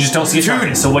mode. You just don't see a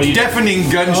target. So what do you do? Deafening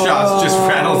gunshots just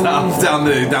rattled off down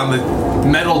the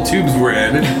metal tubes we're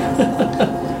in.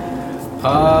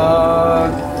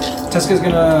 Teska's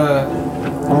gonna.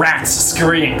 Rats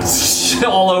scurrying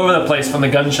all over the place from the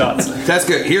gunshots.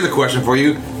 Teska, here's a question for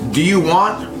you. Do you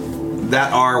want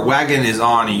that our wagon is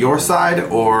on your side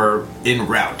or en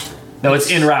route? No,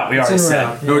 it's en route. We already in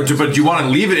said. route. No, but do you want to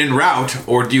leave it en route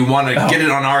or do you want to get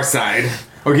it on our side?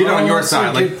 Or get it on your that's a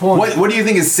side? good Like, point. what do you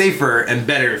think is safer and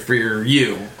better for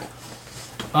you?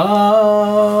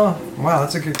 Wow,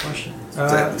 that's a good question.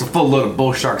 It's a full load of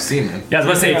bull shark semen. Yeah, I was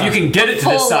about to say, if you can get it to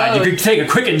this Full side, load. you could take a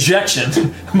quick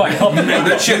injection. Might help you.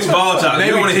 That shit's volatile.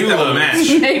 You don't want to hit that with a match.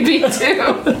 Maybe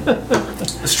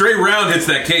 2. A stray round hits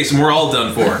that case, and we're all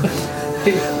done for.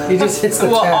 He just hits the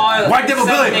Well, tap. White Devil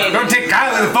Billy, Seminated. don't take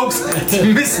kindly to folks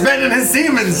misspending his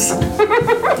semens.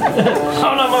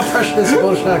 Oh no, my precious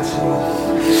bullshucks.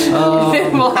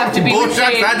 We'll have to be Bull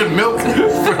sharks repaid. had to milk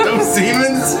for those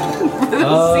semens.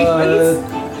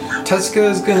 Teska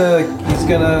is gonna. He's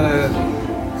gonna.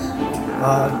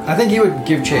 I think he would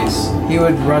give chase. He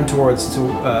would run towards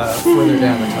further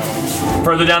down the tunnel.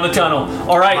 Further down the tunnel.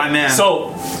 All right. My man. So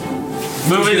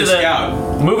moving Get to a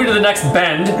scout. the next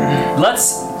bend.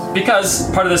 Because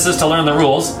part of this is to learn the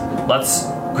rules. Let's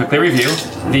quickly review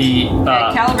the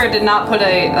Caliber did not put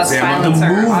a silencer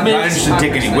on movement- I'm not his interested in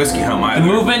taking any whiskey home either.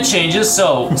 movement changes.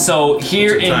 So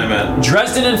here What's in the time at?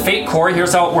 Dresden and Fate Core,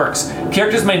 here's how it works.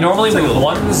 Characters may normally move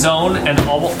one zone and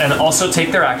also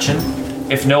take their action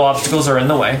if no obstacles are in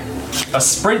the way. A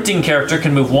sprinting character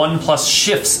can move 1 plus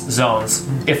shifts zones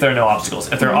if there are no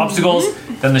obstacles. If there are obstacles,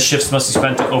 then the shifts must be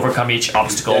spent to overcome each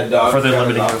obstacle, Dead dog, further dead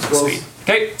limiting movement obstacles. speed.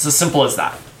 Okay, it's as simple as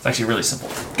that. It's actually really simple.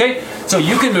 Okay, so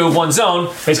you can move one zone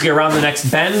basically around the next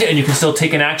bend, and you can still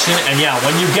take an action. And yeah,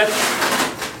 when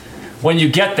you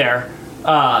get there,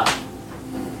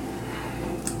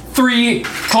 3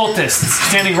 cultists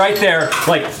standing right there,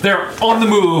 like they're on the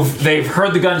move. They've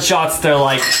heard the gunshots. They're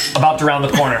like about to round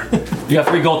the corner. You have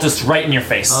 3 cultists right in your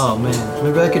face. Oh man,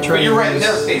 maybe I could try. You're right, and in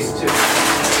use- their face too.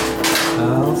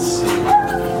 Let's see.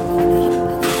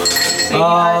 So you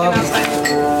are outside.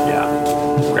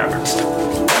 Yeah, grab her.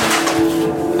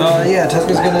 Yeah,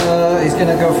 Teska's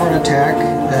gonna go for an attack,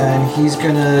 and he's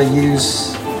gonna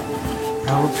use.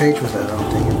 What page was that? Oh,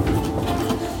 dang it.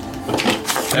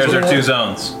 There's our 2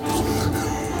 zones.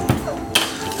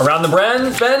 Around the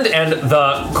bend and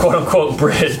the quote-unquote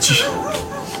bridge.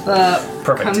 The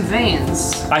Perfect.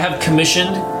 conveyance. I have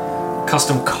commissioned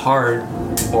custom card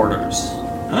orders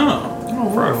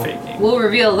Oh. for our fake game. We'll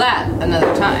reveal that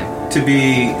another time. To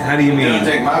be, how do you mean? Don't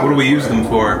take my What do we word use for them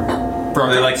for?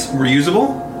 Are they like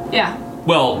reusable? Yeah.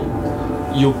 Well,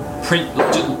 you'll print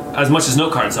as much as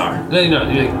note cards are.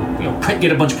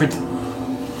 Get a bunch of print.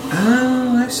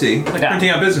 Oh, I see. Like Yeah. printing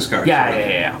out business cards.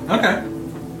 Yeah. Okay.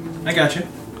 I got you.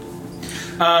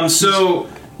 So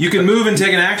you can move and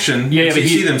take an action. Yeah, so but you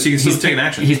see them, so you can still he's take an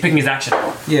action. He's picking his action.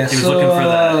 Yeah, He was so looking for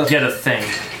the get a thing.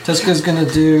 Teska's gonna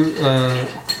do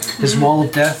his wall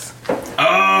of death. Oh,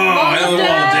 I know the wall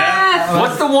of death.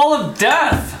 What's the wall of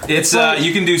death? It's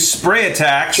you can do spray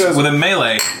attacks with a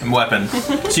melee weapon.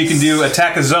 So you can do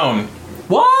attack a zone.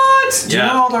 What? Do you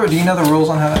know the rules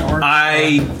on how that works?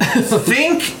 I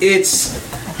think it's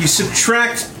you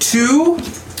subtract 2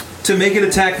 to make it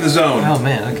attack the zone. Oh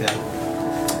man, okay.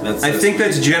 I think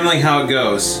that's generally how it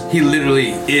goes. He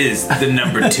literally is the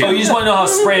number 2. Oh, you just want to know how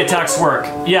spray attacks work?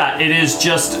 Yeah, it is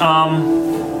just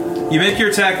You make your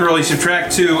attack roll, you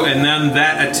subtract 2, and then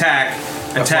that attack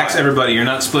attacks everybody. You're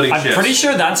not splitting I'm shifts. pretty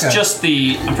sure that's Okay. just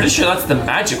the. I'm pretty sure that's the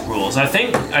magic rules. I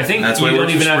think That's you why it don't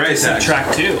works even for have to spray attacks.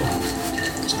 subtract 2.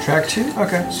 Track 2?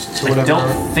 Okay. So I whatever.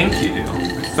 don't think you do.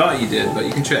 I thought you did, but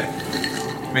you can check.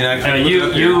 I mean, I can look it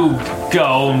up here. You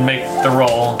go and make the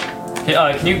roll.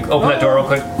 Can you open that door real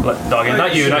quick? Let dog in.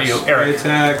 Not you, Eric.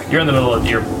 Attack. You're in the middle of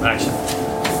your action.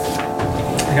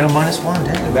 I got a -1,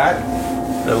 dang. That?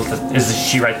 Is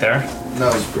she right there? No,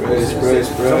 spray.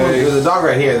 There's a dog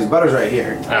right here. There's Butters right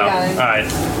here. Oh, got it. all right.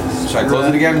 Should I close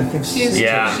it again? She's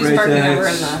Yeah. she's parking over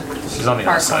in the She's on the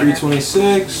park other side. corner.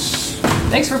 326.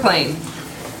 Thanks for playing.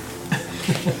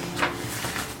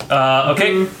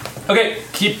 Okay,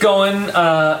 keep going.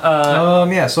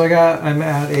 Yeah, so I'm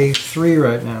at a 3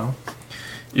 right now.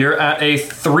 You're at a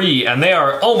 3, and they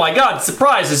are. Oh my God!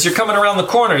 Surprise! As you're coming around the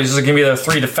corner, these are gonna be their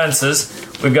 3 defenses.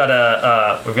 We've got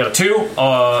a 2,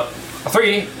 a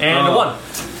 3, and a 1.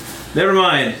 Never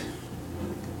mind.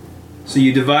 So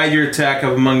you divide your attack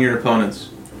up among your opponents.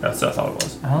 That's what I thought it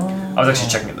was. Oh. I was actually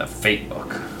checking the fate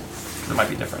book. There might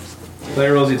be difference.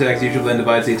 Player rolls the attack, usually then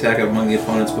divides the attack up among the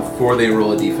opponents before they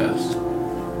roll a defense.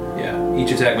 Yeah.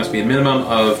 Each attack must be a minimum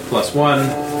of +1.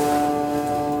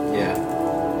 Yeah.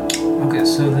 Okay,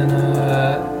 so then,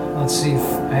 let's see.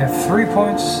 I have 3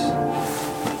 points.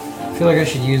 I feel like I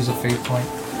should use a fate point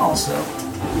also.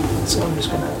 So I'm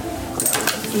just gonna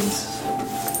grab these.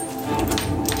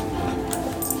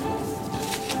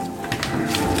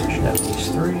 Should have these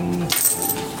 3.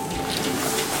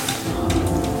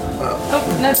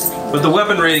 Oh, that's But the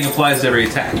weapon rating applies to every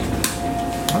attack.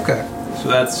 Okay. So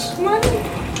that's... come on.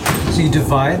 So you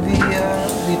divide the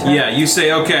attack? Yeah, you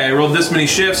say, okay, I rolled this many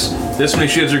shifts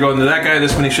are going to that guy,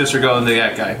 this many shifts are going to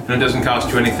that guy. And it doesn't cost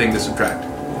you anything to subtract.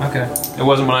 Okay. It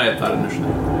wasn't what I had thought initially.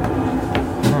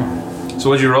 So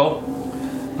what'd you roll?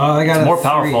 I got It's a more 3.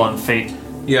 powerful on fate.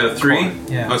 You got a 3?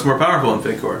 Yeah. Oh, it's more powerful in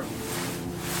Fate Core.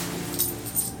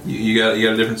 You got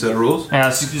a different set of rules? Yeah,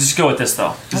 let's just go with this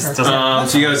though. Just doesn't-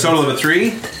 So you got a total of a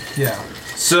 3? Yeah.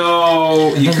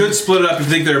 So you could split it up if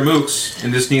you think they're mooks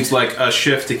and just needs like a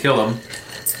shift to kill them.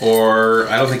 Or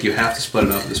I don't think you have to split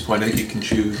it up at this point. I think you can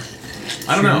choose.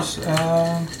 I don't know.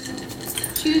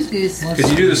 Choose goose. Because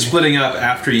you do the splitting up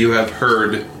after you have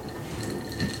heard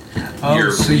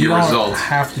your so you don't results.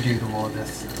 have to do the roll of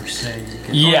death per se. You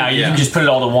can, yeah, you can just put it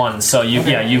all to 1. So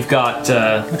you've got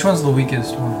Which one's the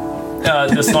weakest one?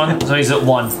 this one. So he's at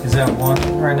 1. Is that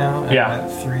 1 right now? And Yeah. I'm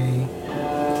at 3.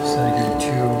 So I do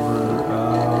 2 over.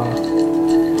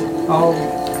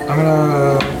 I'm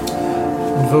gonna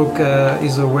invoke.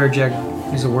 He's a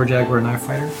were-jaguar knife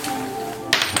fighter.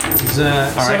 He's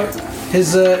Alright.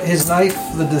 His knife.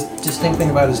 The distinct thing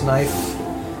about his knife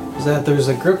is that there's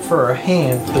a grip for a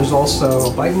hand. But there's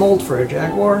also a bite mold for a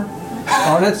jaguar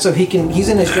on it, so he's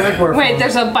in his jaguar. Wait, form.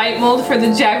 there's a bite mold for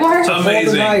the jaguar? So Mold the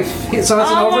amazing. knife. So it's an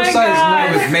Oh my oversized God.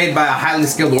 knife. It was made by a highly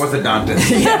skilled orthodontist.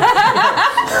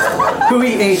 Who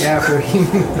he ate after he.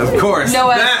 Of course. No,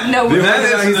 That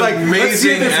is He's an like, let's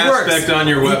see if amazing this works. aspect on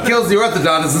your He weapon. kills the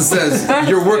orthodontist and says,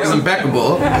 your work is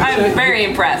impeccable. I'm very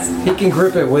impressed. He can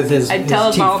grip it with his. I'd his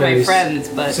tell teeth all my face friends,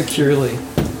 but securely.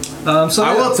 So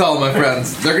I will tell my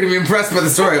friends. They're going to be impressed by the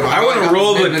story. I want to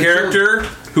roll the character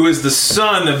who is the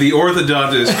son of the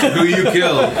orthodontist who you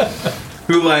killed.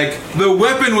 Who, like, the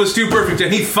weapon was too perfect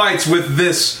and he fights with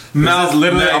this mouth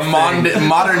Literally knife a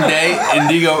modern day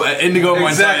Indigo thing. Montoya.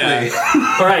 Exactly.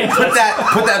 All right, Put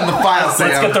that in the file. let's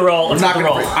Sam. get the roll. Let's We're get not the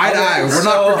roll. gonna eye to eye. We're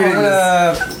not I'm forgetting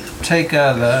this. gonna take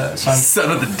the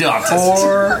Son of the dentist.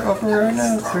 4 over right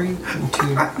now, 3 and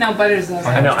 2. now Butter's up.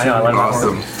 I know. I like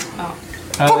Awesome.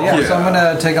 Yeah, so I'm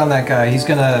gonna take on that guy. He's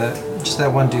gonna just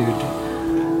that one dude.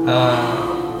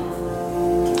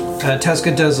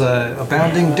 Tesca does a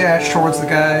bounding dash towards the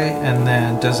guy, and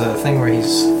then does a thing where he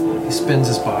spins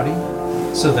his body,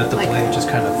 so that the Like- blade just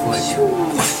kind of like.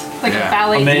 Like a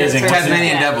ballet Amazing. dancer.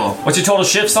 Tasmanian Yeah. Devil. What's your total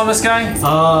shifts on this guy?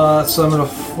 So I'm at a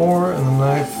 4, and the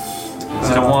knife. Is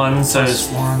it a 1? So it's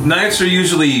 1. Knives are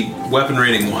usually weapon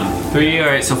rating 1. 3. All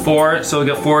right, so 4. So we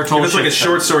got 4 total If it's like a shifts.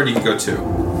 short sword, you can go 2.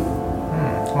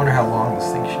 I wonder how long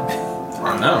this thing should be.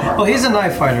 I don't know. Well, he's a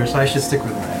knife fighter, so I should stick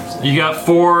with knives. You got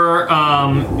 4.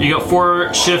 You got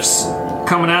 4 shifts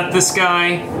coming at this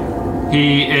guy.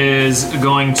 He is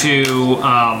going to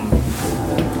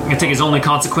take his only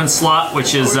consequence slot,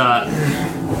 which is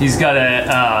he's got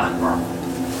a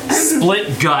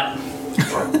split gut.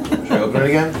 Should I open it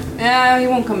again? Yeah, he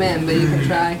won't come in, but you can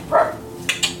try.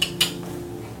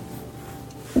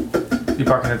 You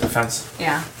barking at the fence.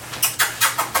 Yeah.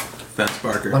 Fence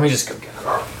Barker. Let me just go get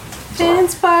him.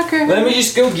 Vince Parker. Let me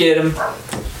just go get him.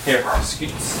 Here,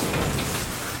 excuse.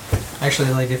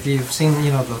 Actually, like if you've seen, the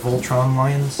Voltron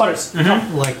lions, Butters.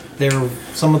 like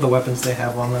some of the weapons they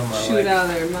have on them are Shoot like, out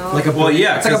of their mouth. like a Well,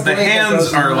 yeah, it's like a because the blade that hands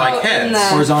goes are in like Oh, in heads. the-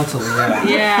 horizontally, yeah.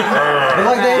 yeah. But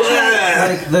like they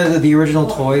actually, like the original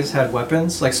toys had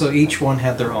weapons, like so each one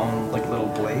had their own like little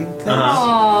blade things.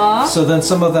 Aww. So then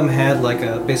some of them had like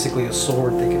basically a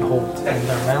sword they could hold in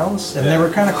their mouths, and they were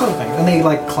kind of cool things. And they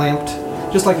like clamped,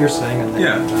 just like you're saying, and they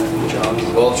jobs.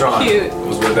 Voltron Cute.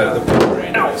 was with that at the Power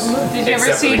Rangers. Did you ever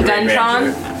Except see for the Green Duntron?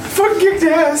 Ranger. Fucking kicked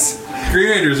ass. Green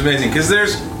Ranger is amazing because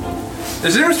there's a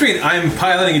difference between I'm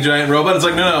piloting a giant robot. It's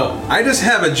like no, I just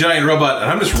have a giant robot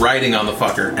and I'm just riding on the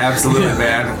fucker. Absolutely,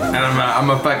 man. And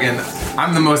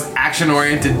I'm the most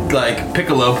action-oriented like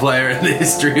piccolo player in the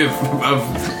history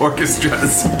of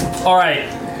orchestras. All right,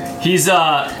 he's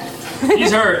hurt.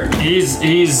 He's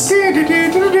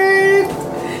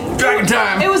Dragon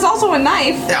time. It was also a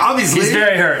knife. Yeah, obviously. he's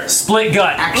very hurt. Split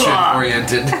gut.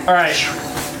 action-oriented. All right.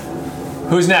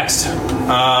 Who's next?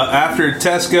 After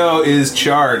Tesco is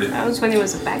Chard. That was when he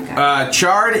was a bad guy.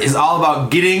 Chard is all about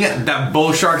getting that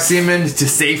bull shark semen to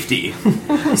safety.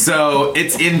 So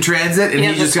it's in transit, and He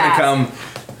he's has just a gonna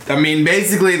pass. come. I mean,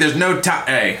 basically, there's no time.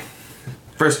 Hey,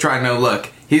 first try, no look.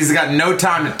 He's got no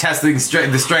time to test the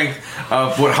strength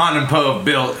of what Han and Poe have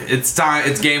built. It's time.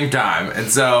 It's game time, and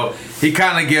so he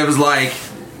kind of gives like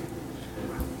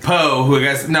Poe, who I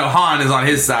guess Han is on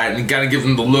his side, and he kind of gives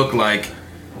him the look like.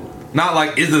 Not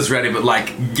like, is this ready, but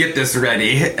like, get this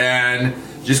ready. And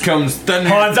just comes thunder.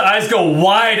 Han's eyes go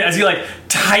wide as he like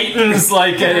tightens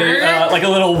like a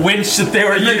little winch that they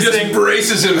were And then using. just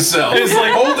braces himself. It's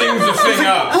like- holding the thing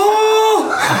up.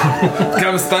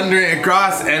 Comes thundering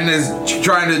across and is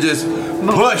trying to just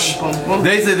push.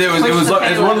 They said it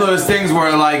was one of those things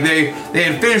where like they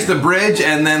had finished the bridge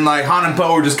and then like Han and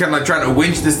Poe were just kind of like trying to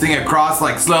winch this thing across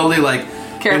like slowly like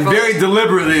and Careful. very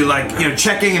deliberately like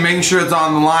checking and making sure it's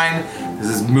on the line.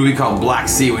 There's this movie called Black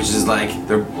Sea, which is like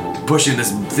they're pushing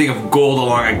this thing of gold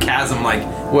along a chasm like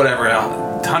whatever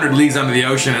 100 leagues under the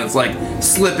ocean, and it's like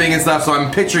slipping and stuff. So I'm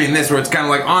picturing this where it's kind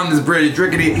of like on this bridge,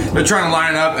 rickety. They're trying to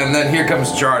line it up, and then here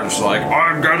comes Charge. It's like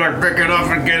I'm gonna pick it up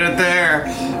and get it there.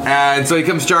 And so he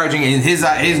comes charging, and his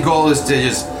goal is to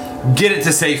just get it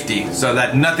to safety so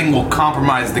that nothing will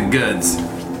compromise the goods.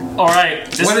 All right,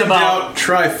 this When is in about doubt,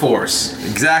 Triforce.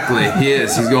 Exactly, he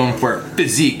is. He's going for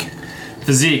physique.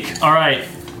 physique. All right,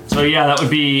 so yeah, that would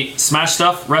be smash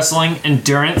stuff, wrestling,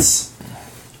 endurance.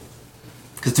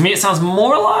 Because to me, it sounds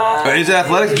more like. Is it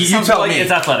athletics? You sounds tell like me. It's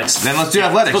athletics. Then let's do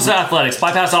athletics. Let's do athletics.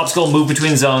 Bypass obstacle, move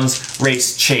between zones,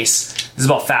 race, chase. This is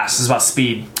about fast. This is about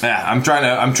speed. Yeah, I'm trying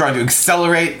to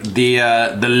accelerate the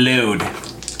load.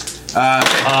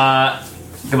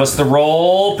 Give us the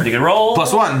roll. Pretty good roll.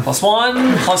 +1.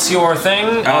 +1 plus your thing.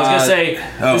 I was gonna say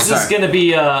this is sorry. gonna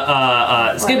be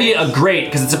a great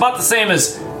because it's about the same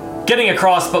as getting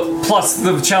across, but plus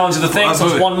the challenge of the thing. So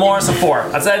it's one more, so 4.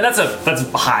 That's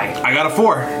high. I got a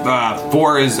 4.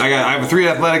 4 is I have a 3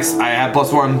 athletics. I have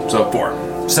 +1, so 4.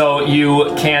 So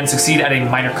you can succeed at a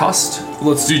minor cost.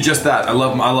 Let's do just that. I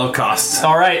love costs.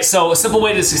 All right. So a simple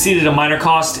way to succeed at a minor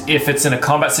cost, if it's in a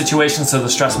combat situation, so the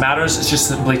stress matters, is just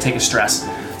simply take a stress.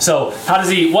 So how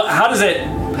does it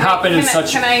happen in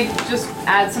such? Can I just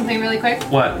add something really quick?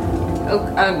 What?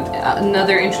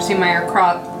 Another interesting minor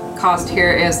cost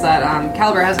here is that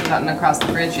Caliber hasn't gotten across the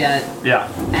bridge yet, Yeah.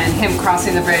 and him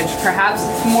crossing the bridge perhaps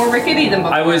it's more rickety than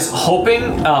before. I was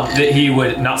hoping that he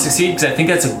would not succeed because I think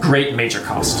that's a great major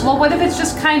cost. Well, what if it's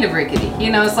just kind of rickety?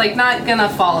 It's like not gonna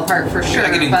fall apart for sure. I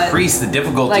could but increase the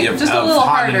difficulty like, of just a little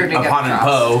harder to Han get and across.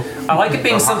 Poe. I like it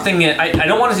being something. I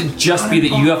don't want it to just be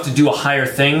that you have to do a higher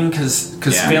thing because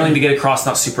Yeah. failing to get across is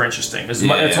not super interesting. That's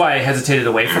Yeah. why I hesitated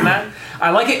away from that. I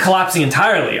like it collapsing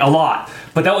entirely a lot,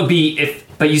 but that would be if.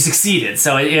 But you succeeded,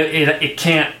 so it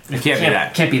can't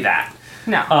be that.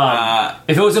 No.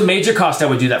 If it was a major cost, I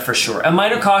would do that for sure. A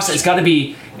minor cost, it's got to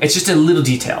be. It's just a little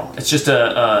detail. It's just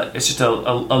a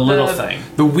little thing.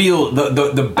 The wheel,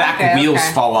 the back Okay, wheels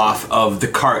okay. fall off of the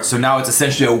cart, so now it's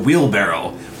essentially a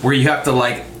wheelbarrow where you have to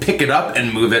like pick it up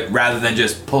and move it rather than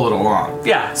just pull it along.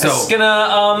 Yeah, So- it's gonna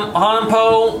Han and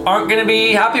Poe aren't gonna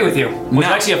be happy with you, which is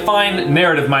No. actually a fine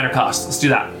narrative minor cost. Let's do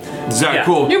that. Is that Yeah.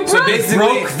 cool? You so broke- basically,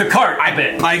 Broke the cart a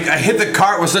bit. I hit the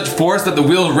cart with such force that the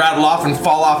wheels rattle off and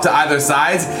fall off to either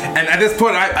sides. And at this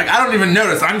point, I don't even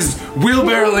notice. I'm just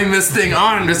wheelbarrowing this thing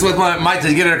on just with my might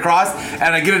to get it across.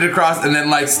 And I get it across and then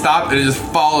like stop and it just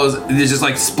follows. It just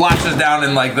like splashes down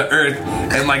in like the earth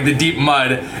and like the deep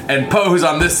mud. And Poe, who's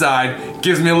on this side,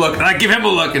 gives me a look. And I give him a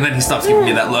look and then he stops giving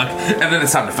me that look. And then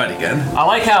it's time to fight again. I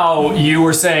like how you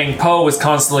were saying Poe was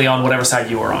constantly on whatever side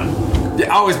you were on. Yeah,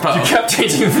 always Poe. You kept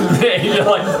changing the thing. You're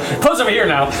like, Poe's over here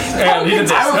now. And he did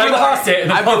this. I And I prefer- lost it.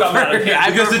 And I then Poe got prefer- mad again. I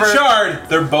Because the prefer- Chard,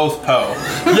 they're both Poe.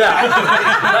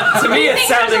 Yeah. To me, I it's think there's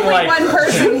sounding only like one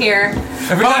person here.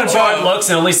 every time Poe. Chard looks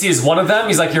and only sees one of them,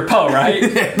 he's like, "You're Poe, right?"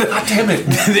 God damn it!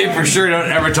 They for sure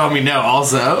don't ever tell me no,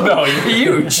 also. No, you're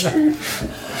huge.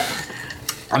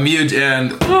 A mute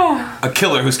and a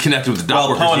killer who's connected with the Well,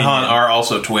 doppelganger. Poe and Han are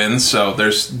also twins, so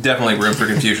there's definitely room for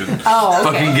confusion. Oh,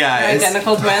 okay. Fucking guys.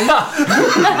 Identical twins.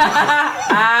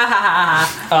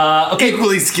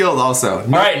 Equally skilled, also. All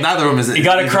right. Neither of them is. You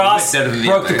got across, better than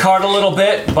broke the other. card a little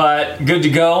bit, but good to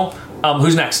go.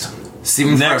 Who's next?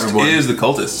 Steven Next Forever Boy. is the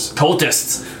cultists.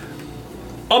 Cultists.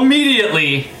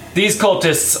 Immediately, these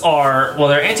cultists are, well,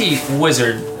 they're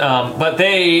anti-wizard, but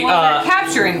they, Well, they're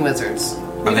capturing wizards. We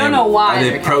Are don't they- know why. Are they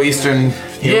they're pro-Eastern?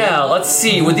 yeah, let's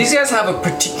see. Would these guys have a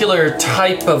particular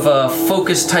type of,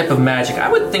 focused type of magic?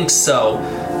 I would think so.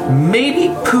 Maybe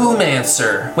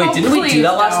Poohmancer. Wait, Oh, didn't we do please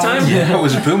that last don't. time? It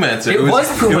was Poohmancer. It was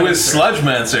Poohmancer. It was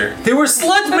Sludgemancer. They were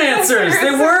Sludgemancers!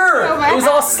 They were! It was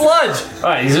all sludge!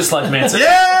 Alright, these are Sludgemancers.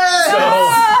 Yes! So,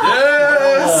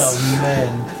 Yes! Oh man.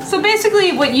 So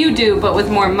basically, what you do, but with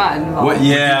more mud involved. What?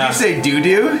 Yeah. Did you say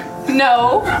doo-doo?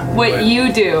 No, what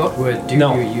you do. What do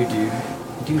No. you do?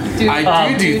 do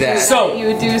I do that. So-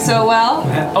 you do so well.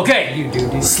 okay, You do.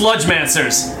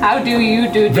 Sludgemancers. How do you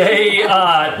do?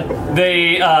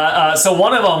 So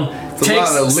one of them a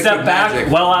takes lot a of step liquid back,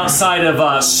 magic. well outside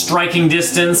of striking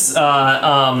distance. Wait,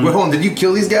 hold on. Did you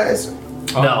kill these guys?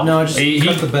 No, No, just he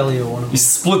cut the belly of one of he them.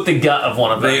 split the gut of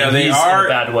one of them. They He's are in a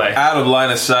bad way. out of line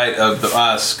of sight of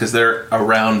us because they're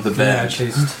around the Yeah, bend.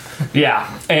 chased. Yeah,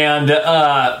 and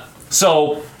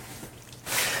so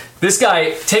this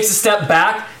guy takes a step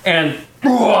back and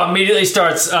immediately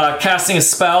starts casting a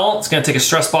spell. It's going to take a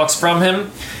stress box from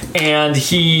him, and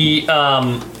he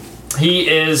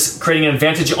is creating an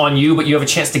advantage on you, but you have a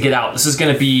chance to get out. This is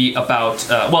going to be about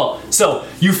so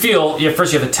you feel.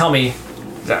 First, you have to tell me.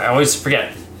 I always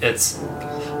forget.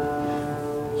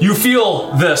 You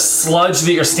feel the sludge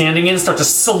that you're standing in start to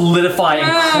solidify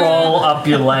and crawl up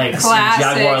your legs, your Classic.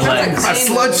 jaguar legs. A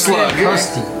sludge slug.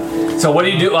 Crusty. So what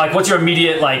do you do? Like, what's your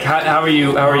immediate like? How are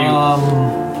you? How are you?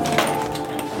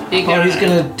 Oh, he's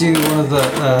gonna do one of the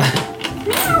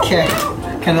cat,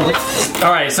 kind of like.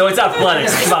 All right, so it's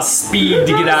athletics. It's about speed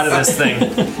to get out of this thing.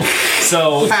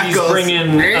 So he's Hackles.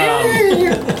 bringing.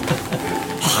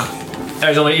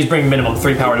 He's bringing minimum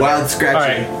 3 power. To Wild that.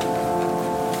 scratching. All right.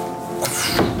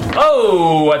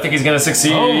 Oh, I think he's gonna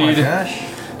succeed. Oh my gosh.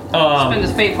 Spend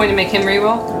his fate point to make him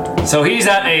reroll. So he's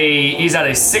at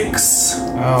a 6.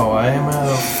 Oh, I am at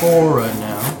a 4 right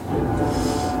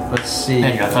now. Let's see.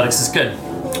 Yeah, your athletics is good.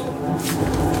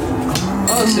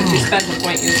 Oh, so if you spend a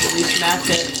point, you at least match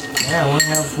it. Yeah, I only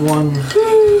have one. I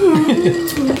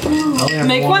only have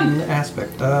Make one.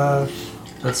 aspect.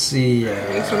 Let's see.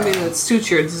 Make something that suits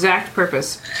your exact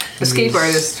purpose. Escape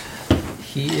artist.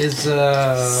 He is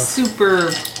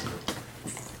Super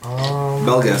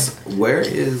Belgas, where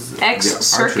is the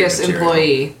ex-circus archery material?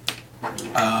 employee.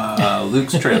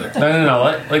 Luke's trailer. No.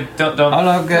 Like, don't. Oh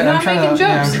no, good. We're I'm not trying making to.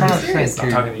 Yeah, I'm jokes. trying to Serious.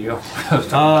 think. I'm talking to you.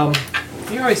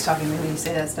 You're always talking to me when you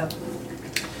say that stuff.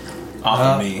 Off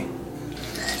of me.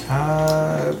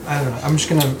 I don't know. I'm just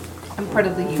gonna, I'm part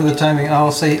of the for the timing.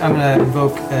 I'll say I'm gonna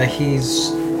invoke.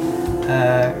 He's.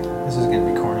 This is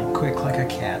gonna be corny. Quick like a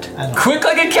cat. I don't know. Quick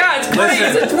like a cat. It's great.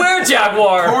 It's a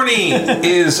were-jaguar. Corny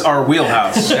is our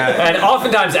wheelhouse. And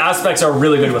oftentimes aspects are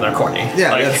really good when they're corny.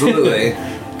 Yeah, Like, absolutely.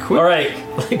 All right.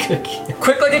 Like a cat.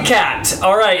 Quick like a cat.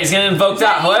 All right, he's gonna invoke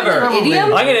that. However,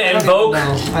 Idiom? I'm gonna invoke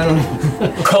No, I don't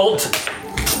know. Cult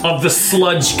of the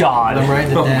Sludge I'm God.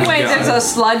 writing it down. Wait, there's a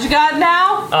sludge god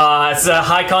now? It's a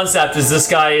high concept. Is this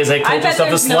guy is a I bet cultist of the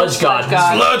there's no Sludge sludge God?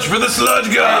 god. Sludge for the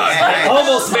sludge god! I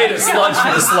almost made it sludge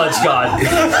for the Sludge God,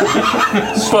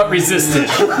 but resisted.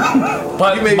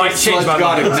 But You may be might change sludge my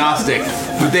god mind. agnostic,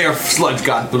 but they are sludge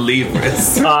god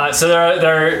believers. So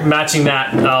they're matching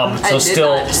that. So I did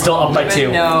still not up by even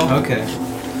 2. know. Okay.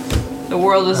 The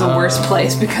world is a worse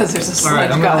place because there's a All right,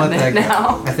 sludge I'm gonna god let in that it go.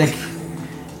 now. I think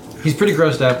he's pretty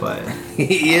grossed out by it.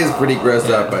 He is pretty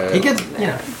grossed out by it. He gets,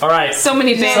 All right. So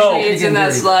many So- band-aids in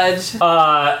that sludge.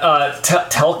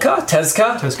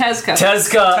 Tezca? Tezca.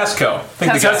 Tesco.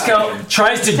 Think the guy- Tesco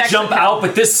tries to Texaco. jump out,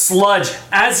 but this sludge,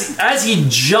 as he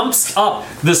jumps up,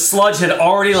 the sludge had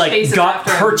already Chases got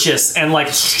after him. purchase and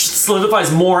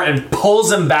solidifies more and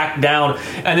pulls him back down,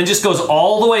 and then just goes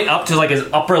all the way up to his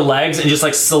upper legs and just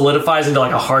solidifies into a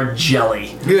hard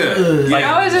jelly. Good. Like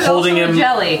How is it holding also him,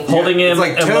 jelly? holding him It's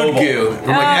like immobile. Toad Goo from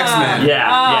X-Men.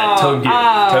 Yeah, Toad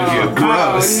Goo.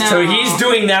 Gross. no. So he's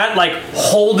doing that,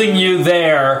 holding you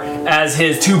there as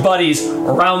his 2 buddies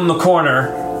around the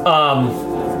corner.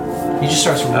 he just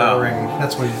starts roaring.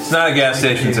 That's what he's. It's not a gas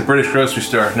station, it's a British grocery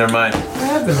store. Never mind.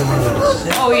 I've been around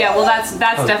that. Oh yeah, well that's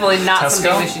definitely not Tesco?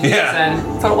 something we should use Yeah. then.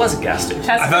 I thought it was a gas station.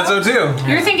 Tesco? I thought so too.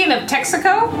 You're thinking of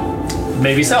Texaco?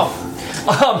 Maybe so.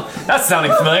 That's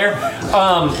sounding familiar.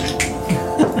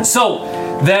 So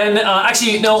Then,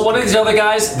 actually, no, one of these other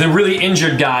guys, the really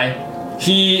injured guy,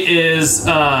 he is,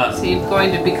 Is he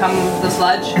going to become the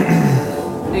sludge?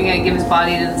 Are you gonna give his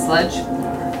body to the sludge?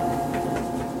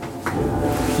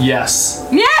 yes.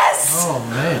 Yes! Oh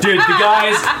man. Dude, the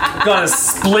guy's got a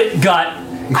split gut.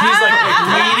 He's like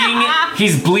bleeding.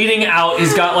 He's bleeding out.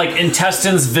 He's got like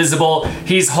intestines visible.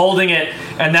 He's holding it,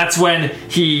 and that's when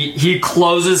he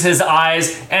closes his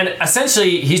eyes, and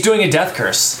essentially he's doing a death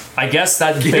curse. I guess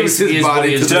that basically is what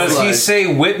he is doing. Does he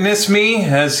say "witness me"?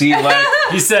 Has he like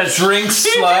He says, drink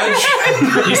sludge?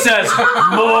 he says,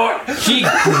 more. He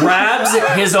grabs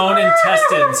his own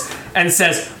intestines and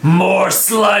says, "More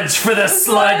sludge for the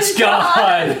sludge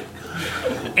god."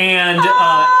 And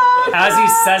as he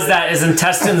says that, his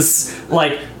intestines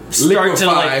like start to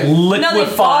like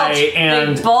liquefy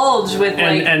they bulge with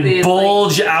like and these,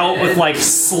 bulge like, out with like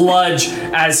sludge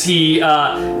as he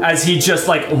just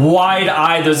like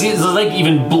wide-eyed. There's like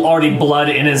even already blood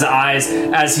in his eyes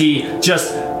as he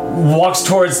just walks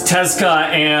towards Tezca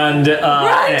and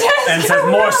says,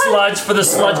 "More sludge for the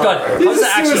sludge god." How does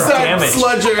that actually damage?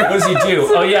 Sludger. What does he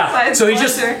do? Oh yeah. So he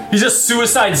just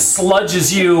suicide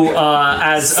sludges you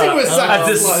as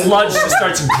this sludge just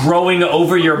starts growing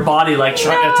over your body, like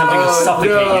attempting to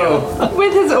suffocate you.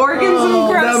 with his organs and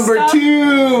gross Number stuff.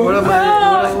 2. What am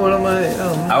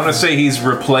I? I want to say he's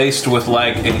replaced with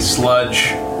like a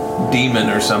sludge demon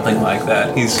or something like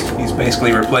that. He's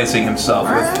basically replacing himself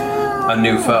with a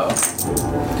new foe.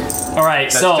 All right,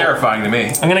 That's so terrifying to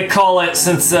me. I'm gonna call it,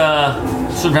 since sort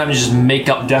of having to just make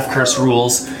up death curse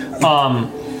rules.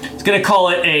 He's gonna call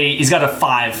it he's got a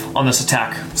 5 on this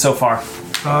attack so far.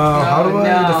 How do I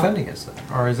no. defend against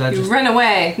that? Or is that You just? run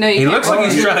away. No, you He can't. looks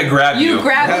like he's trying to grab you. You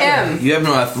grab him. You have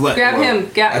no athletics. Grab him.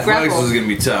 Athletics Grapple. is gonna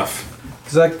be tough.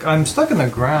 Because I'm stuck in the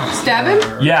ground. Stab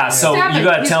him? Yeah, so Stab you him.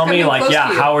 gotta He's tell me, coming like, close yeah,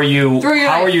 to you. how are you Throw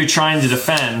your knife. trying to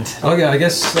defend? Okay, I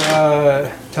guess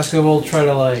Tesco will try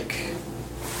to like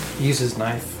use his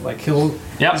knife. Like he's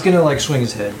gonna like swing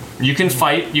his head. You can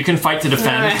fight to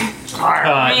defend.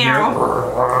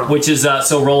 Meow. Which is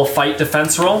so roll a fight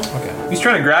defense roll. He's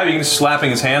trying to grab you, he's slapping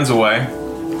his hands away.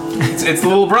 It's the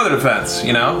little brother defense,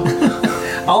 you know?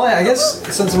 I guess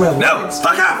since my No! legs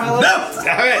Fuck up! No!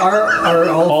 are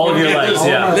All of your legs, all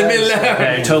yeah. my legs-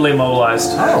 Okay, totally immobilized.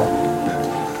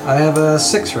 Oh, I have a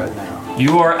 6 right now.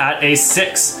 You are at a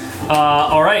 6.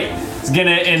 All right. He's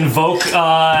gonna invoke.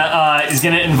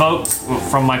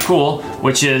 From my pool,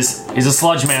 which is he's a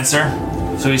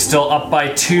sludgemancer, so he's still up by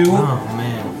 2. Oh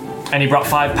man. And he brought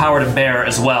 5 power to bear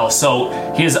as well. So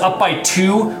he is up by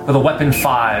 2 with a weapon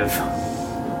 5.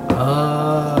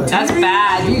 That's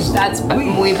bad. That's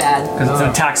way bad. Because it's an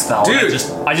attack spell. Dude,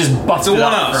 I just buffed It's a it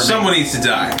up one-off. for me. Someone needs to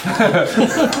die.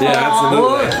 Yeah,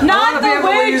 absolutely. Not the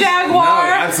way, No, Jaguar!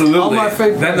 absolutely. All my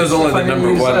favorite Then there's only the fucking number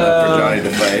use, 1 left for Johnny to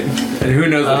fight. And who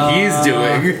knows what he's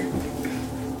doing.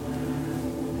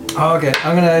 Oh, okay,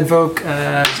 I'm gonna invoke.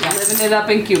 Living it up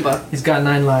in Cuba. He's got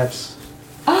 9 lives.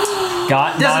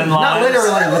 Got 9 Not lives.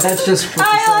 literally, but that's just. what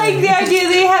he's I like saying. the idea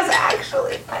that he has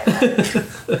actually.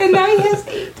 And now he has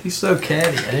 8. He's so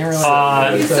catty. I didn't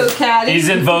realize. He's so catty. He's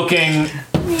invoking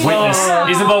witness.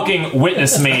 He's invoking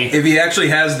witness me. If he actually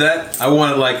has that, I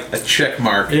want it like a check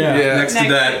mark. Yeah. Next to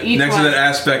Next that to each next to one. that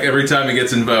aspect every time he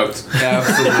gets invoked.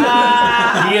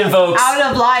 Absolutely. He invokes.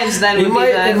 Out of lives, then It would might,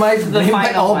 be the, it might, the they might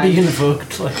final all one. be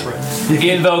invoked like right. He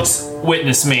invokes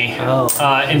witness me, Oh.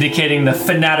 indicating the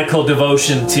fanatical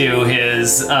devotion to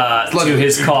his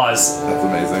cause. That's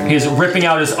amazing. He's ripping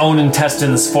out his own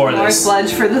intestines for More this.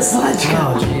 sludge for the sludge.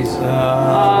 Oh jeez.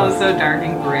 Oh, so dark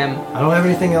and grim. I don't have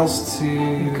anything else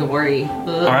to. Gory.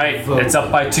 All right, it's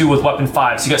up by 2 with weapon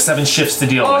 5. So you got 7 shifts to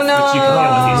deal Oh with, no! which you can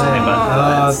deal with easily.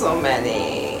 But That's so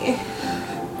many.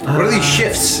 What are these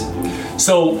shifts?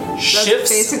 so That's shifts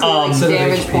basically like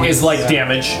damage points. is like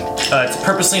damage. It's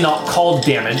purposely not called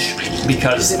damage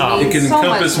because It can So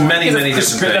encompass much more. many, many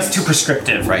different that's things. too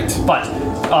prescriptive. Right. But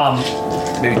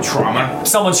Maybe trauma.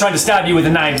 someone's trying to stab you with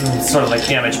a knife, and it's sort of like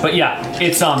damage. But yeah,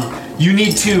 it's you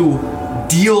need to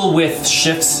deal with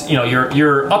shifts. You know,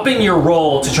 you're upping your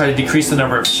roll to try to decrease the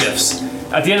number of shifts.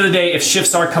 At the end of the day, if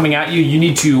shifts are coming at you, you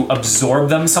need to absorb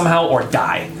them somehow or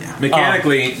die.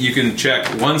 Mechanically, you can check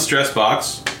 1 stress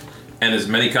box and as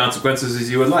many consequences as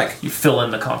you would like. You fill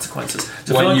in the consequences.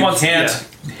 So When filling you cons- can't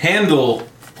yeah. handle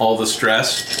all the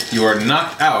stress, you are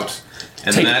knocked out,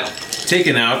 and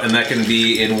taken out, and that can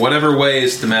be in whatever way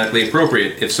is thematically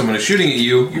appropriate. If someone is shooting at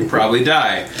you, you probably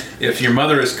die. If your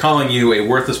mother is calling you a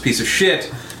worthless piece of shit,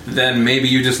 then maybe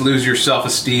you just lose your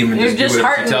self-esteem and You're just do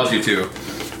whatever she disheartened. tells you to.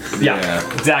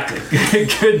 Yeah, exactly.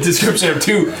 Good description of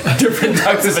 2 different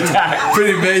types of attack.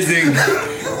 Pretty amazing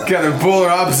kind of polar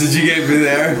opposites you gave me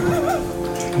there.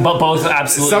 But both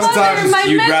absolutely. Sometimes My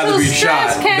you'd rather mental be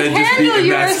stress shot can't than just be handle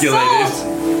your emasculated.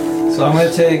 assault. So I'm going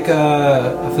to take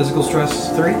a physical stress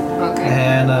 3 Okay.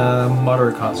 and a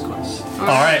moderate consequence. All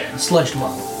right. Sludge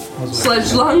lung.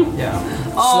 Sludge lung? Yeah.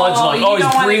 Sludge lung. you Oh, don't he's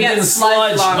wanna breathing get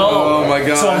sludge. lung. Oh my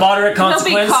god. So a moderate He'll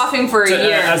consequence. be coughing for a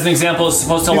year. As an example, is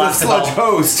supposed to He's a last sludge about.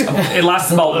 host. It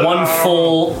lasts about one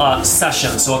full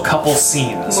session, so a couple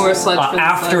scenes. More sludge for the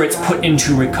after sludge it's guy. put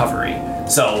into recovery.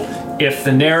 So if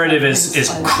the narrative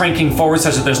is cranking forward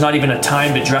such that there's not even a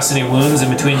time to dress any wounds in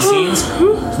between scenes,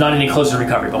 it's not any closer to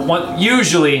recovery. But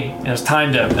usually there's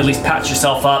time to at least patch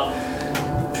yourself up,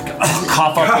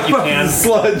 cough up what you can,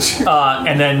 Sludge.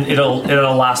 and then it'll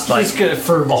last like Just get it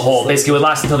for a whole. Basically, it would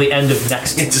last until the end of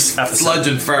next episode. Sludge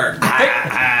and fur.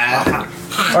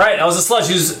 All right, that was a sludge.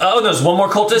 There's one more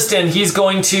cultist, and he's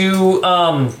going to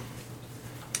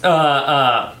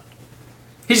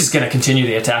he's just gonna continue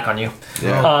the attack on you.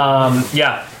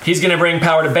 Yeah. He's gonna bring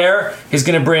power to bear. He's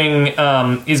gonna bring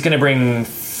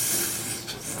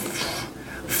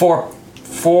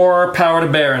four power to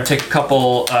bear and take a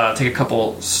couple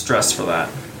stress for that.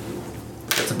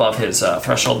 That's above his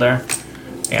threshold there,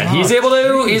 and he's able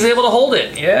to hold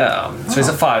it. Yeah, so he's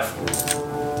at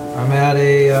 5. I'm at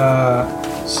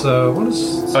a. So what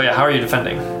is? Oh yeah, how are you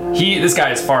defending? This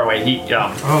guy is far away. He's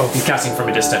casting from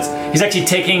a distance. He's actually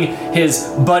taking his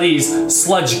buddy's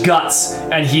sludge guts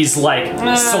and he's like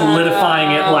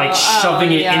solidifying it, like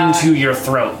shoving it into your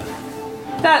throat.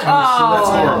 That's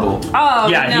horrible. Oh,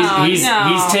 Yeah, he's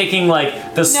taking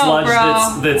like the sludge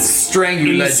that's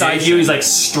Strangulation. inside you. He's like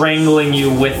strangling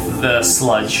you with the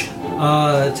sludge.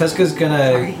 Teska's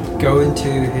gonna go into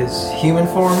his human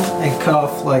form and cut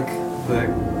off like the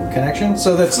connection,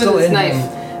 so that's still his in knife. him.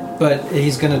 But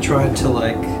he's gonna try to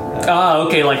like.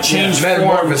 Okay, like change form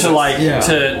metamorphosis. to like Yeah.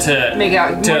 to Make it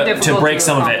more to difficult break to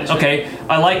some of it. accomplish. Okay,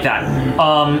 I like that.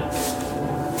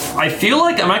 I feel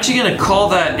like I'm actually gonna call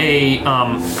that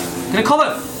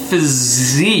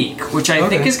physique, which I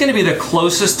think Okay. is gonna be the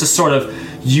closest to sort of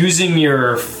using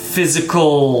your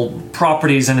physical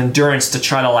properties and endurance to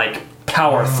try to like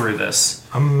power through this.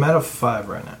 I'm at a 5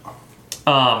 right now.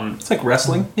 It's like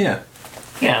wrestling. Yeah.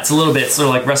 Yeah, it's a little bit sort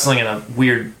of like wrestling in a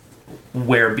weird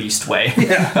werebeast way.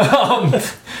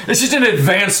 It's just an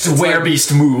advanced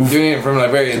werebeast move. Doing it from a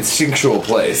very instinctual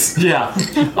place. Yeah.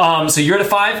 So you're at a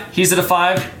 5. He's at a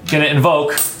 5. Gonna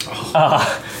invoke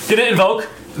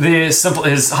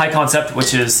his high concept,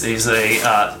 which is he's I'm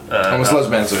a sludge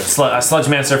mancer. a sludge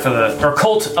mancer or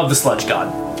cult of the sludge god.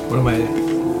 What am I?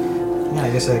 Yeah, I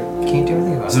guess I can't do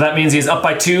anything about So that means he's up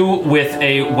by 2 with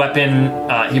a weapon.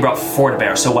 He brought 4 to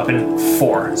bear, so weapon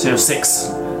 4. So 6.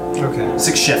 it. Okay.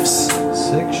 6 shifts.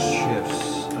 6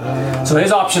 shifts. So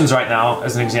his options right now,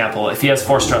 as an example, if he has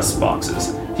 4 stress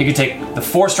boxes, he could take the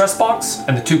 4 stress box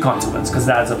and the 2 consequence, because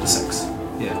that adds up to 6.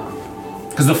 Yeah.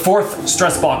 Because the 4th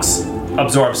stress box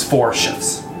absorbs 4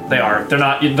 shifts. They're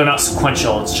not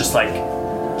sequential. It's just like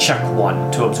check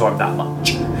 1 to absorb that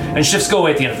much, and shifts go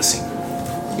away at the end of the scene.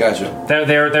 Gotcha.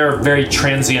 They're very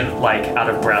transient, like out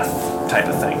of breath type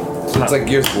of thing. So it's like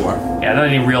Gears of War. Yeah, not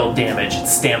any real damage.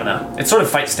 It's stamina. It's sort of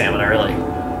fight stamina, really.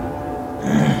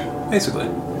 Basically.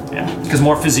 Yeah, because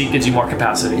more physique gives you more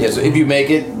capacity. Yeah, so if you make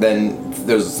it, then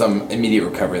there's some immediate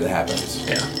recovery that happens.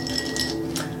 Yeah.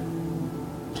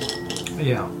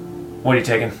 Yeah. What are you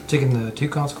taking? Taking the 2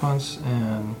 consequence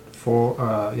and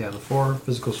 4. The 4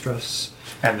 physical stress.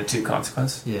 And the 2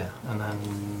 consequence. Yeah, and then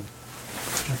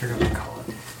I forgot what to call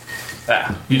it.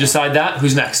 Yeah. You decide that.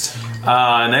 Who's next?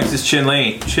 Next is Chin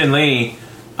Li. Chin Li,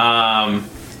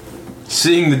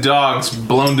 seeing the dogs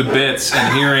blown to bits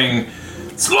and hearing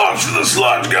 "Sludge to the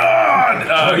Sludge God"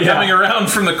 coming around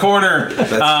from the corner.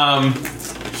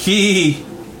 He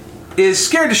is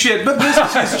scared to shit, but this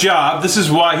is his job. This is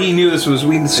why he knew this was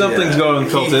something's going on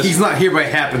cultist. He's not here by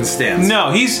happenstance.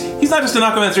 No, he's not just an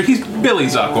Aquamancer. He's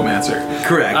Billy's Aquamancer.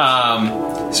 Correct.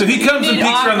 So he comes and Need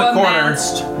peeks around the corner,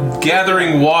 Aquamanced.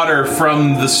 gathering water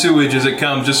from the sewage as it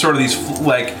comes. Just sort of these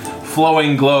like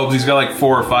flowing globes. He's got like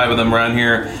 4 or 5 of them around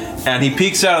here, and he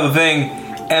peeks out of the thing,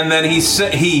 and then he's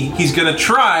gonna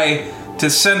try to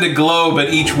send a globe at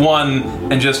each one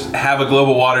and just have a globe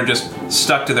of water just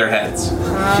stuck to their heads.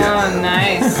 Oh,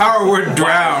 nice. Power word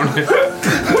drown.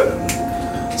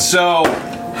 So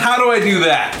how do I do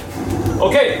that?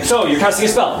 Okay, so you're casting a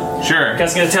spell. Sure.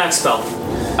 Casting an attack spell.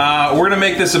 We're gonna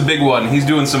make this a big one. He's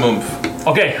doing some oomph.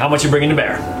 Okay, how much you bringing to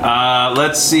bear?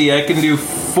 Let's see. I can do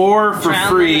 4 for Drown them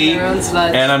free, in their own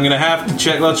sludge. and I'm gonna have to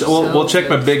check. We'll check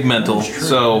my big mental.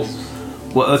 So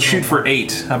let's shoot for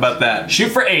 8. How about that? Shoot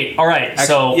for 8. All right.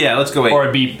 So yeah, let's go 8. Or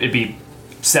it'd be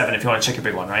 7 if you want to check your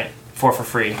big one, right? for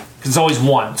free. Because it's always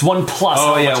 1. It's 1 plus.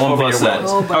 Oh how yeah, much 1 over plus your that. will.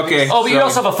 Oh, buddy. Okay. Oh, but you so-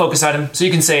 also have a focus item, so you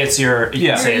can say it's your. You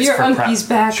Yeah. can say it's Your for prep. uncie's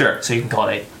back. Sure. So you can call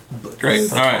it 8.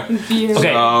 Great. All right. Beer.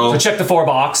 Okay, So- so check the 4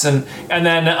 box, and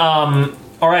then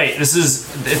all right,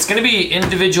 it's going to be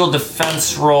individual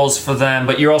defense rolls for them,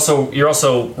 but you're also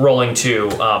rolling to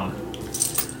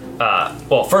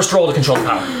well, first roll to control the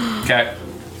power. Okay.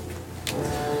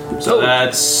 So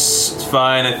that's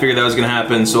fine. I figured that was gonna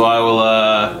happen. So I will.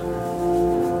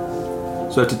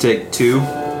 So I have to take 2.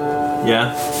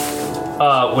 Yeah.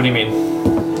 What do you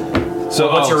mean?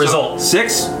 So What's your result?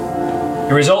 6.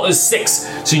 Your result is 6,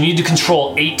 so you need to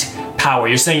control 8 power.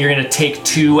 You're saying you're going to take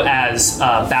 2 as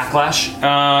backlash.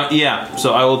 Yeah.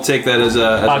 So I will take that as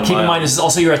a. Keep in mind, this is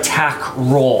also your attack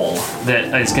roll that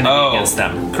is going to be against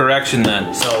them. Correction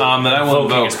then. So then I will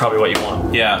invoking invoke. is probably what you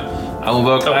want. Yeah. I will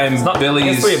invoke. I am It's not Billy's.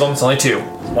 against 3 of them. It's only 2.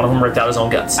 One of them ripped out his own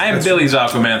guts. I am Billy's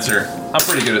Aquamancer. I'm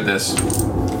pretty good at this.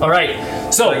 All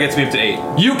right, so That gets me up to 8.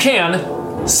 you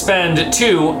can spend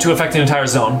 2 to affect an entire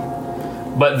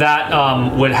zone, but that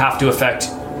would have to affect.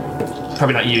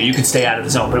 Probably not you. You could stay out of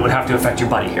the zone, but it would have to affect your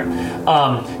buddy here.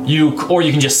 You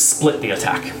can just split the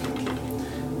attack.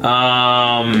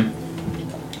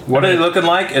 What are they looking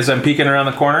like as I'm peeking around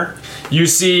the corner? You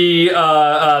see, they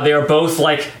are both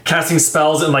like casting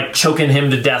spells and like choking him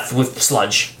to death with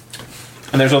sludge.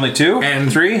 And there's only 2 And-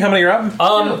 3. How many are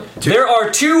up? There are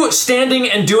 2 standing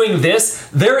and doing this.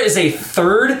 There is a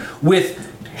third with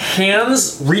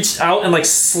hands reached out and like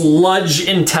sludge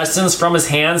intestines from his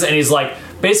hands, and he's like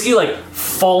basically like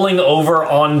falling over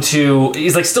onto.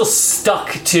 He's like still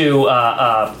stuck to.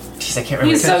 Jeez, I can't remember.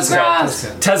 He's so gross.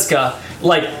 Tezca.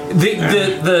 Like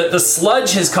the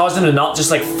sludge has caused him to not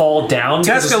just like fall down.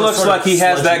 because it's Teska the looks sort of like he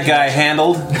has that sludgy- guy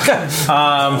handled.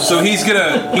 So he's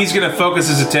gonna focus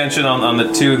his attention on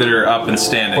the 2 that are up and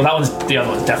standing. Well, the other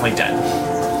one's definitely dead.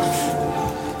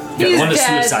 Yeah, He's the one that's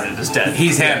dead. suicided is dead.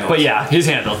 He's handled. But yeah, he's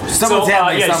handled. Someone's so,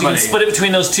 handling yeah, so you somebody. can split it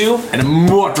between those 2. in a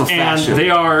mortal And fashion. they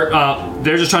are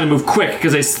they're just trying to move quick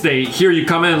because they hear you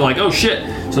come in like, oh shit.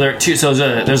 So there are 2. So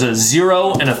there's a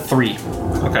 0 and a 3.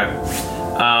 Okay.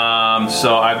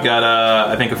 So I've got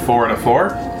I think a 4 and a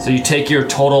 4. So you take your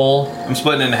total. I'm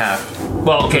splitting it in half.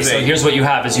 Well, okay. There's So 8. here's what you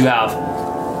have: is you have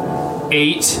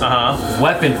 8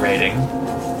 weapon rating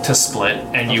to split,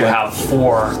 and you Okay. have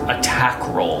 4 attack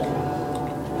roll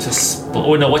to split.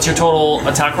 Oh no, what's your total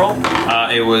attack roll?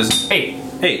 It was 8.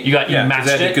 8. You yeah, 'cause matched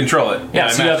I had it. to control it. Yeah,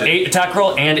 I so you have matched it. 8 attack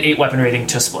roll and 8 weapon rating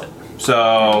to split.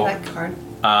 So That card.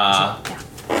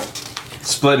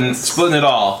 splitting it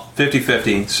all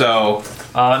 50-50. So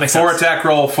That makes 4 sense. attack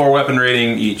roll, 4 weapon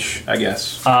rating each, I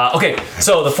guess. Okay,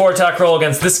 so the 4 attack roll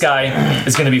against this guy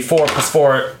is going to be 4 plus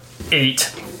 4,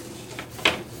 8.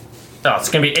 No, it's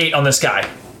going to be 8 on this guy.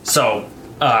 So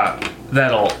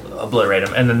that'll obliterate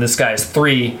him. And then this guy is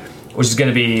 3, which is going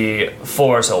to be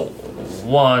 4. So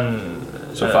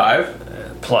 1 So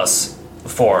 5. plus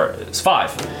 4 is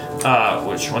 5.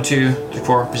 Which 1, 2, 3,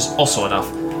 4, which is also enough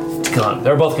to kill him.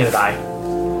 They're both going to die.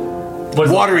 What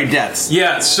is Watery deaths.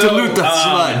 Yeah, so Dilute the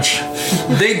sludge.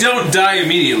 they don't die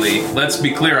immediately. Let's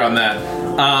be clear on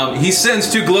that. He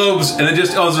sends 2 globes and it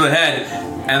just goes to the head,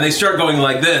 and they start going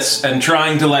like this and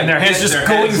trying to like And their hands get just their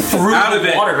going heads through out the of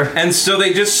it. water. And so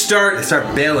they just start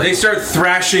bailing. They start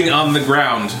thrashing on the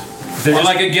ground. They're Or just-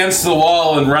 like against the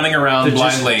wall and running around they're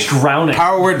just blindly. drowning.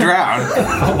 Power word drown.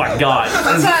 Oh my god.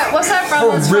 What's that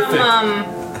from? It's Horrific.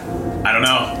 from I don't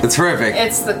know. It's horrific.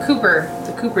 it's the Cooper.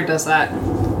 The Cooper does that.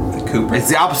 Cooper. It's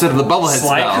the opposite of the bubblehead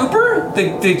Sly spell. Cooper?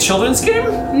 The children's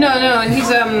game? No, he's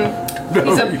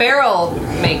a barrel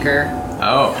maker,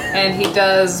 Oh. and he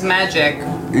does magic.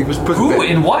 He was put Who?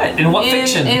 In what? In what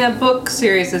fiction? In a book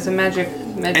series, it's a magic.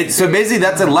 So basically,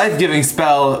 that's a life-giving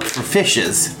spell for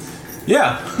fishes.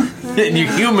 Yeah. And you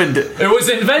humaned it. It was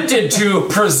invented to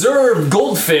preserve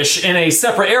goldfish in a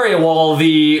separate area while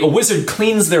the wizard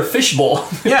cleans their fish bowl.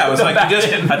 Yeah, it was like Back you just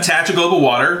in. attach a globe of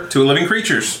water to a living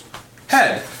creature's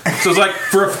head. So it's like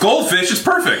for a goldfish, it's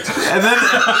perfect. And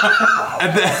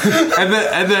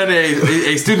then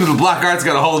a student of the black arts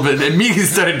got a hold of it and immediately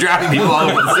started drowning people all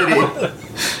over the city.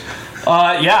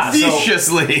 Yeah, so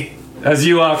Viciously. as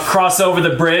you cross over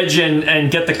the bridge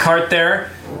and get the cart there,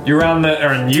 you're around the,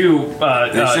 or you,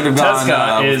 They should have gone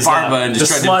Tezca is Farba and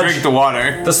just the tried sludge, to drink the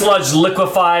water. The sludge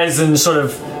liquefies and sort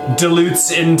of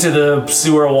dilutes into the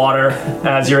sewer water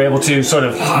as you're able to sort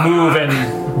of move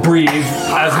and breathe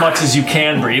as much as you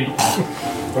can breathe.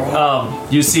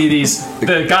 You see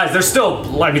the guys, they're still,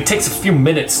 like, it takes a few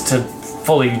minutes to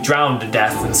fully drown to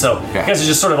death, and so you guys are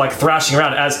just sort of like thrashing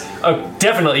around as,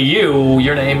 definitely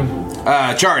your name?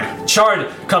 Chard. Chard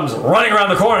comes running around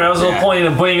the corner. I was pointing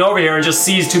and pointing over here and just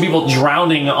sees two people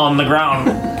drowning on the ground.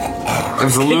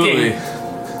 Absolutely.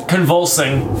 Kicking,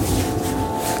 convulsing.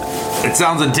 It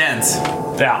sounds intense.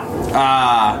 Yeah.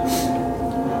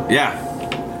 Yeah.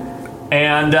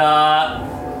 And,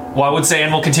 well, I would say,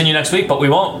 and we'll continue next week, but we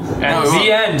won't. And No, we the won't.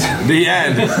 end. The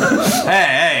end.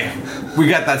 hey, we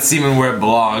got that semen where it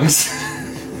belongs.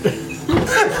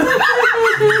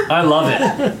 I love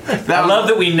it. I love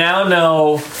that we now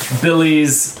know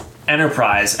Billy's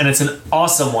enterprise, and it's an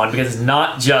awesome one because it's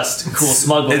not just cool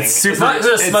smuggling. It's super- not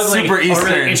just it's smuggling super a Eastern.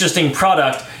 really interesting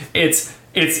product. It's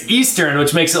Eastern,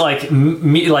 which makes it like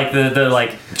the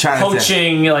like Chinatown.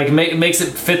 poaching, like makes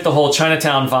it fit the whole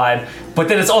Chinatown vibe. But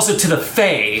then it's also to the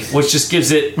Fae, which just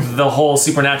gives it the whole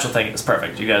supernatural thing. It's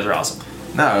perfect. You guys are awesome.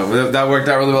 No, that worked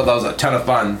out really well. That was a ton of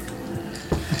fun.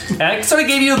 And I sort of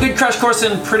gave you a good crash course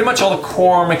in pretty much all the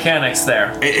core mechanics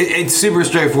there. It's super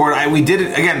straightforward. We did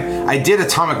it again. I did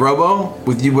Atomic Robo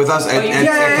with us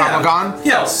at Comic Con.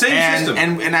 Yeah, same system.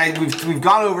 And we've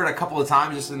gone over it a couple of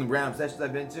times just in the random sessions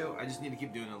I've been to. I just need to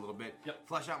keep doing it a little bit. Yep.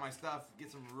 Flesh out my stuff.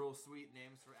 Get some real sweet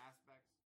names for aspects.